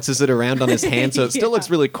like bounces it around on his hand, so it still looks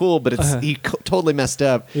really cool. But he totally messed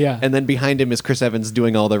up. Yeah. And then behind him is Chris Evans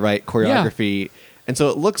doing all the right choreography. And so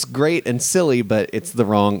it looks great and silly, but it's the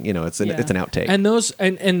wrong, it's an outtake. And those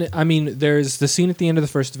and I mean, there's the scene at the end of the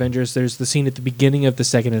first Avengers. There's the scene at the beginning of the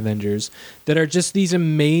second Avengers that are just these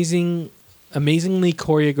amazingly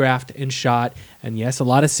choreographed and shot. And yes, a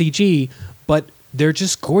lot of CG, but they're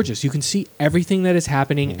just gorgeous. You can see everything that is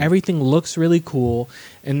happening. Everything looks really cool.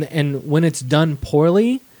 And when it's done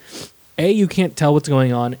poorly, A, you can't tell what's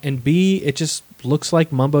going on, and B, it just looks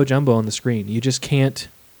like mumbo jumbo on the screen. You just can't.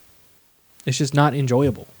 It's just not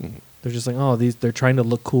enjoyable. They're just like, oh, they're trying to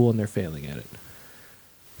look cool and they're failing at it.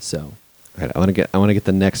 So, All right, I want to get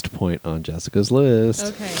the next point on Jessica's list.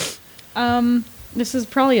 Okay. This is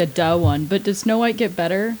probably a duh one, but did Snow White get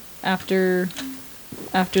better after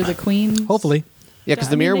the Queen? hopefully. Yeah, because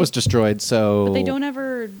I the mean, mirror they- was destroyed, so But they don't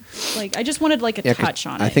ever I just wanted like a Yeah, 'cause touch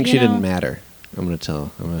on it. I think you she know? didn't matter. I'm gonna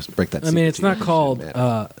break that. I mean, secret it's to you. not She called didn't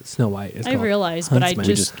matter. Snow White. It's I called realize, but I Huntsman.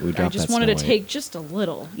 just We dropped that wanted to Snow White. take just a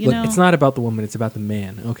little, you Look, know. it's not about the woman; it's about the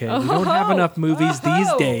man. Okay, we don't have Oh, enough movies these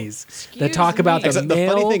oh, days that excuse talk about me. the Except the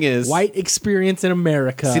funny male thing is- white experience in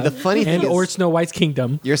America. See, the funny thing and is- or Snow White's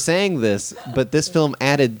kingdom. You're saying this, but this film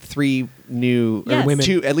added 3 new, Yes.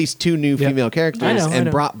 Women. at least 2 new Yep. female characters, I know, I and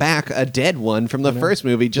know. brought back a dead one from the know. first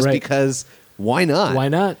movie just Right. because why not? Why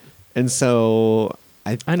not? And so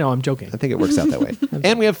I know, I'm joking. I think it works out that way.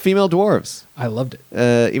 And we have female dwarves, I loved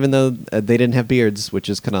it. even though they didn't have beards, which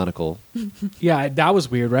is canonical. Yeah, that was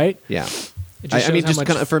weird, right? Yeah. It I shows mean, how just much-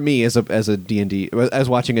 kind of for me as a D&D, as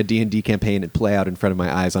watching a D&D campaign play out in front of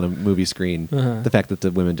my eyes on a movie screen, Uh-huh. the fact that the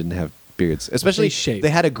women didn't have beards, especially They shaved.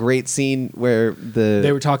 they had a great scene where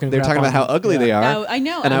They were talking about crap how on- ugly yeah. they are. Oh, I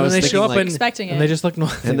know. And I I was when they thinking, show up like, and, expecting and it. they just look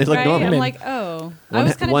normal. And they look right? normal. I'm like, oh. I one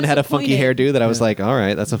was kind of one had a funky hairdo that I was Yeah. like, all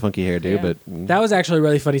right, that's a funky hairdo, Yeah. but That was actually a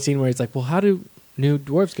really funny scene where it's like, well, how do new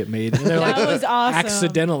dwarves get made? And they're That like, was awesome.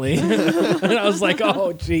 accidentally. And I was like,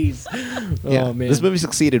 oh, jeez. yeah, Oh, man. this movie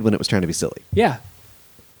succeeded when it was trying to be silly. Yeah.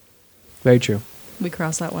 Very true. We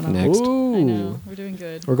crossed that one off. Next. Ooh. I know. We're doing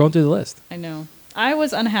good. We're going through the list. I know. I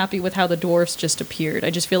was unhappy with how the dwarfs just appeared. I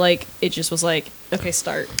just feel like it just was like, okay,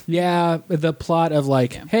 start. Yeah, the plot of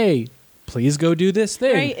like, Yeah. hey, please go do this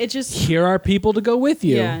thing. Right? It just Here are people to go with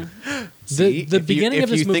you. yeah. See, The beginning of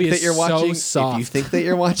this movie is so soft. If you think that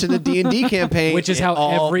you're watching a D&D campaign, Which is it how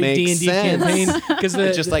all every makes D&D sense. campaign, because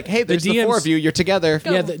it's just like, hey, there's the 4 of you, you're together.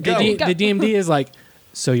 Yeah, Go, the go, D- go. the DMD is like,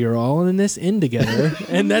 so you're all in this inn together.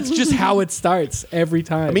 And that's just how it starts every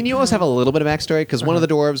time. I mean, you always have a little bit of backstory because one of the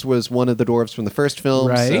dwarves was one of the dwarves from the first film,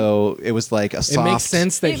 Right. so it was like a soft. it makes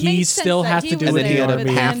sense that It he makes sense still that has he to do was with And then he the had a there, but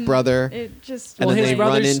army. half then brother. It just And Well, then his they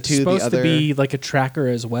run brother's into the supposed other- to be like a tracker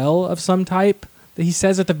as well of some type. That he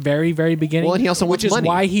says at the very, very beginning. Well, and he also which wants is money.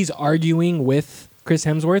 why he's arguing with Chris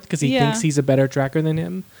Hemsworth because he Yeah. thinks he's a better tracker than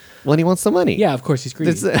him. When he wants the money. Yeah, of course he's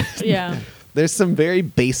greedy. yeah. There's some very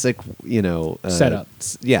basic, Setup.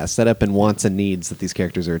 Setup and wants and needs that these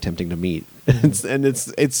characters are attempting to meet, and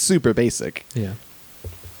it's super basic. Yeah.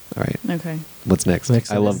 All right, Okay. what's next?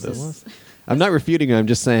 Next I on love the this. list. I'm not refuting you. I'm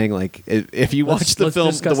just saying, like, if you Let's- watch the let's film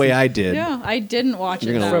the discuss way it. I did, Yeah, I didn't watch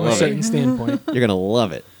You're it gonna that From a love way. certain standpoint. you're gonna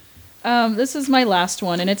love it. This is my last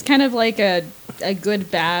one, and it's kind of like a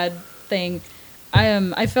good bad thing.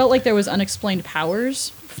 I felt like there was unexplained powers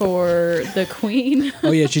for the queen.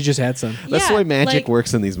 Oh yeah, she just had some. That's the Yeah, way magic like-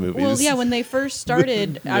 works in these movies. Well, yeah, when they first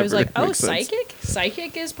started, I was Never like, oh, makes sense.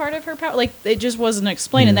 psychic is part of her power. Like, it just wasn't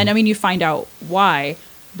explained. And then, I mean, you find out why.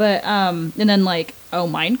 But, and then, like, oh,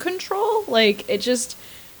 mind control? Like, it just,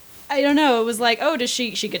 I don't know. It was like, oh,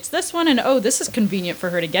 she gets this one, and oh, this is convenient for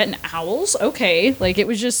her to get, and owls? Okay. Like, it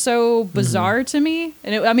was just so bizarre to me.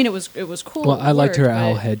 And it was cool. Well, I liked her worked,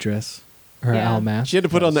 owl but- headdress. Her Yeah. owl mask. she had to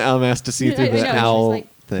put on the owl mask to see Yeah, through I the know, she's owl like-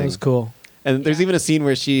 thing. That was cool. And there's even a scene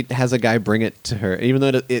where she has a guy bring it to her, even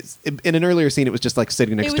though it's in an earlier scene, it was just like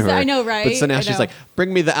sitting next It to was- her. I know, right? But so now I she's know. like,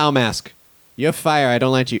 "Bring me the owl mask. You have fire. I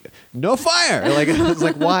don't like you. No fire." Like it's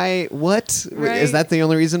like, why? What Right. is that? The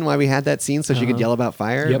only reason why we had that scene so she could yell about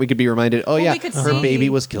fire? Yep. We could be reminded. Oh Well, yeah, we could her see- baby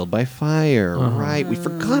was killed by fire. Right? We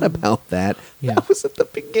forgot about that. Yeah. That was at the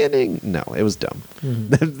beginning. No, it was dumb.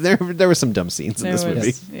 there were some dumb scenes in There this was-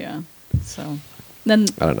 movie. Yeah. So then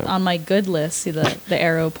I don't know. on my good list, see the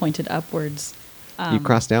arrow pointed upwards. You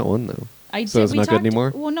crossed out one though. I So did, it's we not good talked-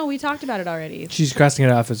 anymore? Well, no, we talked about it already. She's crossing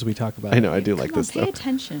it off as we talk about I it. know. I do like Come on, this pay though.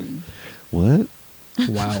 attention. What?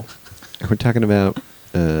 Wow. We're talking about.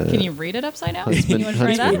 Can you read it upside down? Huntsman- You want to try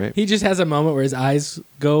Huntsman, that? right? He just has a moment where his eyes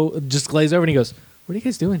just glaze over and he goes, "What are you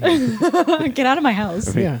guys doing here?" Get out of my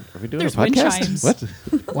house. Yeah. Are we doing There's a wind podcast? chimes.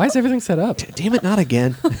 What? Why is everything set up? Damn it! Not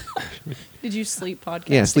again. Did you sleep podcast?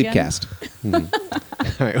 Yeah, again?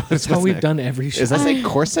 Sleepcast. All right, That's how we've done every show. Is that say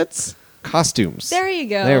corsets? Costumes. There you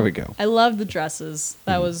go. There we go. I love the dresses.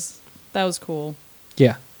 That was cool.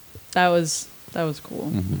 Yeah. That was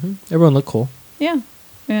cool. Everyone looked cool. Yeah.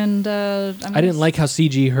 And I didn't like how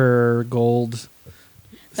CG her gold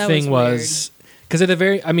That thing was was. Because at the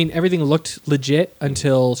very, I mean, everything looked legit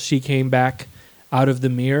until she came back out of the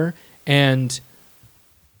mirror and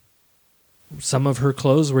some of her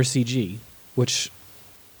clothes were CG, which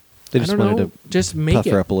They I just don't wanted know, to just make puff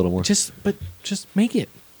it her up a little more. Just make it.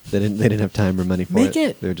 They didn't have time or money for Make it.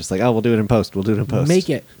 it. They were just like, oh, we'll do it in post. We'll do it in post. Make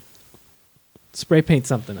it. Spray paint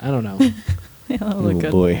something. I don't know. That'll Oh look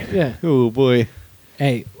good. boy. Yeah. Oh boy.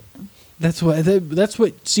 Hey, that's what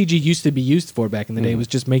CG used to be used for back in the day. Was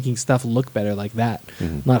just making stuff look better like that,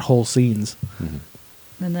 not whole scenes.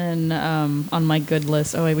 And then on my good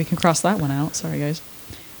list, oh wait, we can cross that one out. Sorry, guys.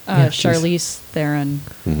 Yeah, she's- Charlize Theron.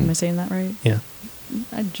 Am I saying that right? Yeah.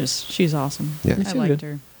 She's awesome. Yeah. I She's liked good.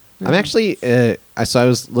 her. I'm actually. I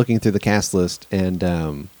was looking through the cast list and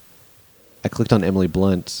I clicked on Emily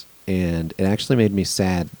Blunt and it actually made me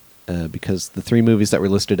sad because the 3 movies that were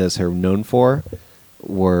listed as her known for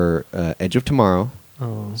were Edge of Tomorrow,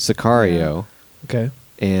 Oh. Sicario, Okay.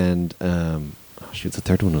 and the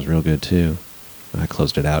third one was real good too. I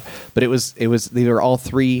closed it out, but it was they were all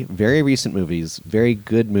 3 very recent movies, very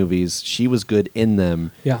good movies. She was good in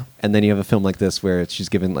them. Yeah. And then you have a film like this where she's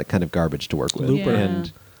given like kind of garbage to work with. Looper. Yeah.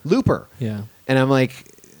 And Looper. Yeah. And I'm like,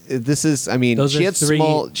 this is. I mean, Those she are had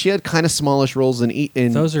 3 She had kind of smallish roles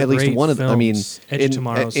in Those are at least great one of them. I mean, films. Edge in of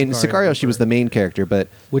Tomorrow, in Sicario, Sicario, she was Looper. the main character, but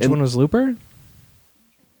Which one was Looper?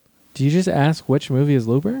 Do you just ask which movie is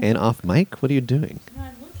Looper? And off mic, what are you doing? No,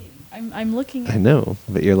 I'm looking. I'm looking. I know,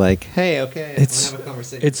 but you're like, hey, okay, It's wanna have a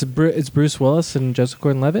conversation. it's Bruce Willis and Joseph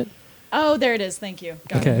Gordon-Levitt. Oh, there it is. Thank you.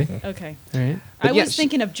 Got Okay. it. Okay. All right. I But yeah, was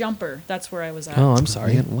thinking of Jumper. That's where I was at. Oh, I'm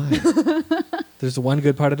sorry. Man, why? There's one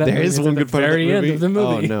good part of that. There movie. is It's one at the good part of that very end movie? of the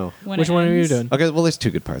movie. Oh no. When Which it one are you ends. doing? Okay, well, there's 2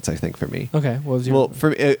 good parts I think for me. Okay. What was your? Well,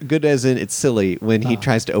 for good as in it's silly when he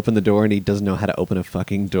tries to open the door and he doesn't know how to open a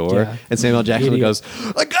fucking door, Yeah. and Samuel Jackson Idiot. goes,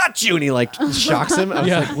 "I got you," and he like shocks him. I was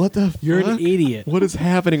Yeah. like, "What the? You're fuck? an idiot. What is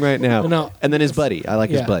happening right now?" No. And then his buddy. I like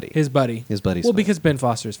his Yeah, buddy. His buddy. His buddy's Well, fun. because Ben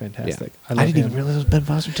Foster is Yeah. fantastic. I love didn't him. even realize it was Ben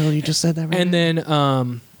Foster until you just said that. Right And now.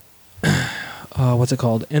 then What's it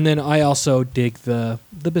called? And then I also dig the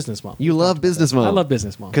Business Mom. You love Business Mom. I love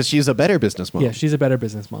Business Mom because she's a better business mom. Yeah, she's a better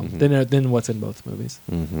business mom than what's in both movies.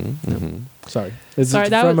 Sorry, Sorry,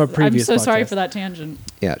 that from was. a previous. I'm so sorry podcast. for that tangent.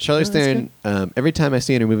 Yeah, Charlize Oh, that's Theron. Every time I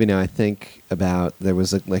see her in a movie now, I think about there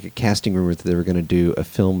was a casting rumor that they were going to do a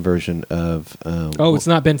film version of. Oh, it's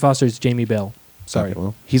not Ben Foster. It's Jamie Bell. Sorry. Okay,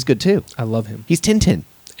 well, he's good too. I love him. He's Tintin.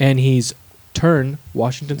 And he's Turn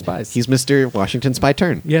Washington Spies. He's Mr. Washington Spy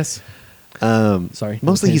Turn. Yes. Sorry.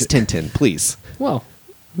 Mostly he's Tintin, please. Well,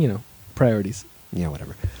 priorities. Yeah,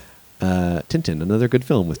 whatever. Tintin, another good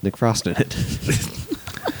film with Nick Frost in it.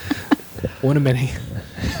 One of many.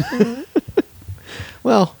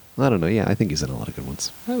 Well, I don't know. Yeah, I think he's in a lot of good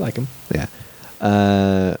ones. I like him. Yeah.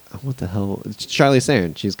 What the hell? Charlize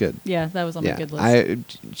Theron. She's good. Yeah, that was on my good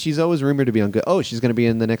list. She's always rumored to be on good. Oh, she's going to be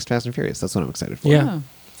in the next Fast and Furious. That's what I'm excited for. Yeah.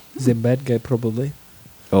 He's a bad guy, probably.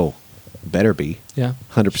 Oh, better be. Yeah.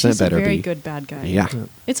 100% She's better a very be. good bad guy. Yeah.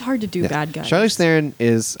 It's hard to do bad guys. Charlize Theron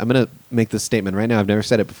is, I'm going to make this statement right now. I've never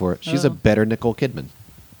said it before. She's a better Nicole Kidman.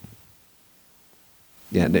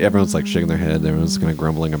 Yeah, and everyone's like shaking their head. Everyone's kind of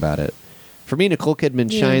grumbling about it. For me, Nicole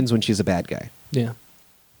Kidman shines when she's a bad guy. Yeah.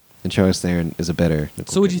 And Charlize Theron is a better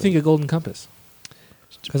Nicole So what do you Kidman. think of Golden Compass?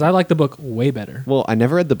 Because I like the book way better. Well, I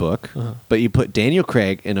never read the book, but you put Daniel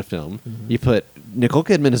Craig in a film. You put Nicole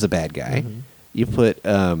Kidman as a bad guy. You put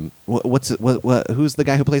who's the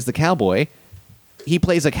guy who plays the cowboy? He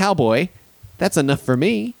plays a cowboy. That's enough for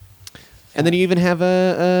me. And then you even have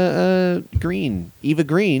Eva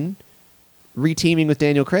Green, reteaming with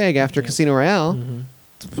Daniel Craig after Casino Royale.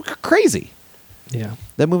 It's crazy. Yeah.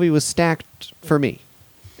 That movie was stacked for me,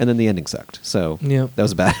 and then the ending sucked. So that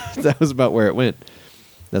was about that was about where it went.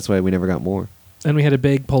 That's why we never got more. And we had a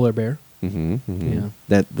big polar bear. Yeah.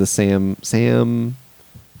 That the Sam,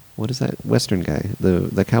 what is that Western guy?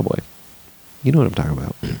 The cowboy. You know what I'm talking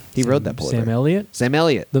about. He rode that polar Sam bear. Elliott? Sam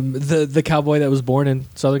Elliott. The cowboy that was born in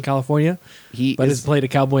Southern California. But has played a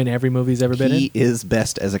cowboy in every movie he's ever been in. He is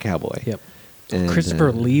best as a cowboy. Yep. And,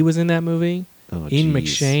 Christopher Lee was in that movie. Ian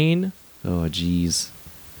McShane. Oh, jeez.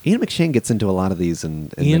 Ian McShane gets into a lot of these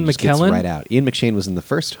and Ian then just gets McKellen? right out. Ian McShane was in The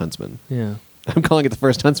First Huntsman. Yeah. I'm calling it The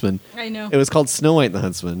First Huntsman. I know. It was called Snow White and the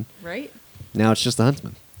Huntsman. Right? Now it's just The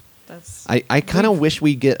Huntsman. That's. I kind of wish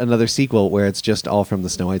we get another sequel where it's just all from the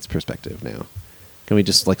Snow White's perspective now. Can we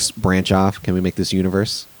just branch off? Can we make this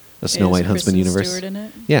universe a Snow White Huntsman Kristen universe? Stewart in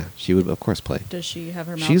it? Yeah, she would of course play. Does she have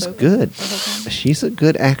her mouth She's open good. the whole time? She's a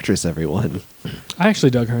good actress, everyone. I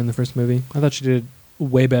actually dug her in the first movie. I thought she did a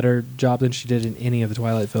way better job than she did in any of the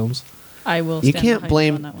Twilight films. I will. You stand can't behind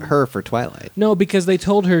blame on that one. her for Twilight. No, because they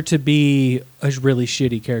told her to be a really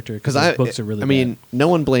shitty character because those books are really I mean, no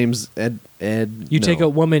one blames Ed. You take a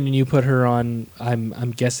woman and you put her on,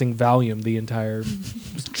 I'm guessing Valium the entire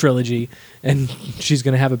trilogy, and she's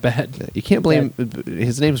going to have a bad. You can't blame.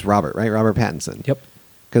 His name's Robert, right? Robert Pattinson. Yep.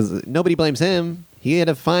 Because nobody blames him. He had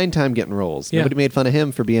a fine time getting roles. Yeah. Nobody made fun of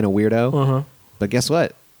him for being a weirdo. Uh-huh. But guess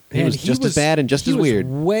what? He Man, was just as bad and just he as was weird.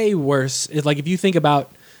 Way worse. Like if you think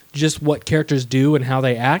about just what characters do and how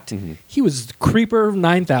they act, he was Creeper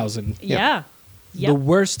 9000. Yeah. The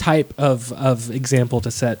worst type of example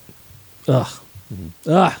to set. Ugh.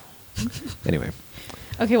 Ugh. Anyway.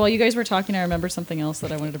 Okay, while you guys were talking, I remember something else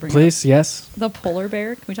that I wanted to bring Please, up. yes. The polar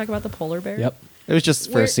bear. Can we talk about the polar bear? Yep. It was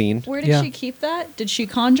just for a scene. Where did she keep that? Did she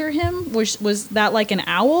conjure him? Was that like an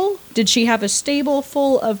owl? Did she have a stable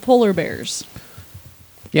full of polar bears?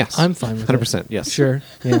 Yes. I'm fine with 100%. Yes. Sure.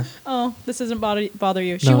 Yeah. Oh, this doesn't bother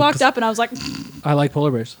you. She No, walked 'cause- up and I was like, I like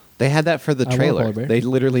polar bears. They had that for the I love trailer. polar bear. They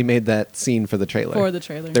literally made that scene for the trailer. For the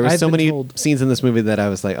trailer. There were I've so been many told- scenes in this movie that I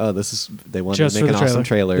was like, oh, this is they wanted Just to for make an the awesome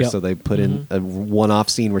trailer. trailer, Yep. so they put in a one-off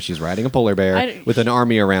scene where she's riding a polar bear I- with an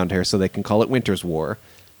army around her, so they can call it Winter's War.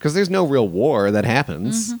 Because there's no real war that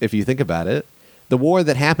happens if you think about it. The war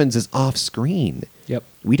that happens is off-screen. Yep.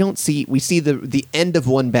 We see the end of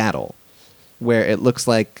one battle, where it looks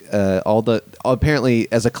like apparently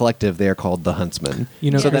as a collective they are called the Huntsmen. You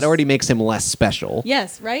know, so that Chris- already makes him less special.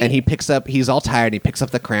 yes, right? And he's all tired, and he picks up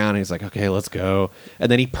the crown, and he's like, okay, let's go.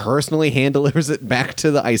 And then he personally hand delivers it back to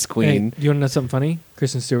the Ice Hey, Queen. do you want to know something funny?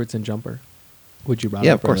 Kristen Stewart's in Jumper. Would you brought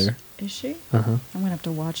Yeah, up of course. earlier? Is she? Uh-huh. I'm gonna have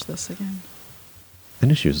to watch this again. I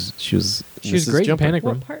knew she was Mrs. great in Jumper. Panic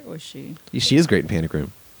Room. What part was she? She is great in Panic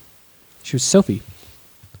Room. She was Sophie.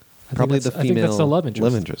 Probably the I think that's the female love interest.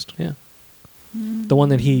 love interest. Yeah. The one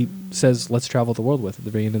that he says, let's travel the world with at the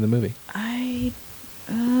very end of the movie.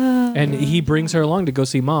 And he brings her along to go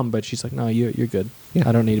see Mom, but she's like, no, you're good. Yeah.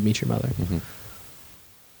 I don't need to meet your mother.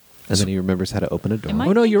 And then he remembers how to open a door. Am I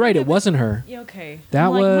Oh, no, you're right. thinking It of wasn't her. Yeah, okay. That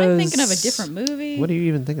I'm like, am I was- thinking of a different movie? What are you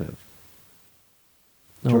even thinking of?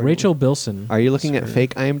 No, Rachel Bilson. Are you looking at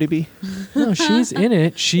fake IMDb? No, she's in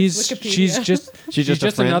it. She's Wikipedia. She's just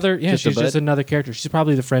a friend? another. Yeah, Just a she's just bud? another character. She's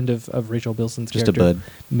probably the friend of Rachel Bilson's Just a character.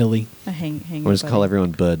 bud. Millie. A hang. We'll just call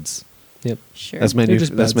everyone buds. Yep. Sure. That's my They're new.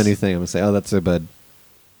 just That's my buds. new thing. I'm gonna say, oh, that's their bud.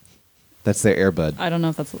 That's their air bud. I don't know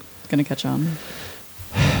if that's gonna catch on.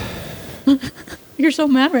 You're so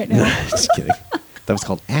mad right now. Just kidding. That was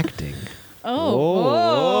called acting.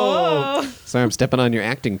 Oh. Sorry, I'm stepping on your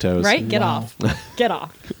acting toes. Right? Get Wow. off. Get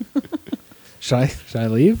off. Should I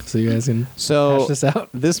leave so you guys can So hash this out?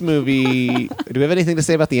 this movie. Do we have anything to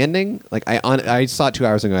say about the ending? Like I saw it 2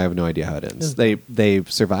 hours ago. I have no idea how it ends. They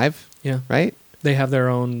survive, Yeah. right? They have their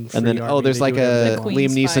own. And then free army. there's They like do whatever they a want. Liam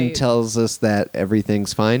Queen's Neeson fight. tells us that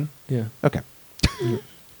everything's fine. Yeah. Okay.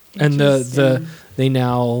 And the Interesting. they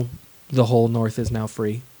now the whole north is now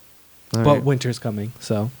free, All but right. winter's coming.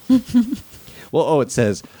 So Well, it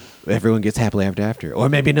says everyone gets happily after, or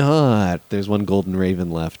maybe not. There's one golden raven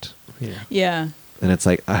left, yeah. Yeah. and it's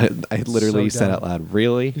like I literally So said dumb. out loud,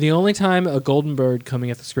 really? The only time a golden bird coming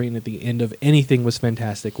at the screen at the end of anything was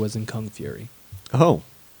fantastic was in Kung Fury. Oh,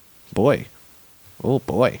 boy. Oh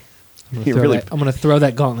boy. I'm You gonna, really- I'm gonna throw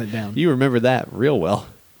that gauntlet down. You remember that real well.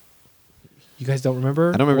 You guys don't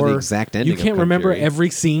remember? I don't remember the Or exact ending You of can't Kung remember Fury. every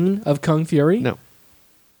scene of Kung Fury? No,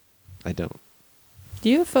 I don't. Do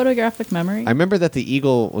you have photographic memory? I remember that the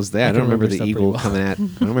eagle was there. I, I don't can remember remember the stuff eagle pretty well. coming at.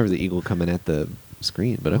 I don't remember the eagle coming at the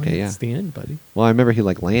screen. But okay, yeah. It's the end, buddy. Well, I remember he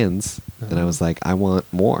like lands, and I Oh. was like, I want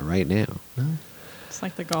more right now. It's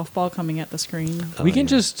like the golf ball coming at the screen. We can yeah.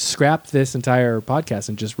 just scrap this entire podcast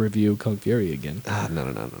and just review Kung Fury again.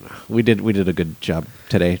 No. We did a good job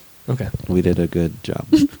today. Okay. We did a good job.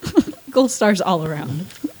 Gold stars all around.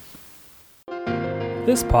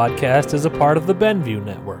 This podcast is a part of the Benview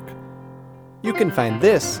Network. You can find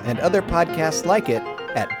this and other podcasts like it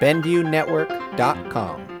at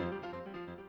BenviewNetwork.com.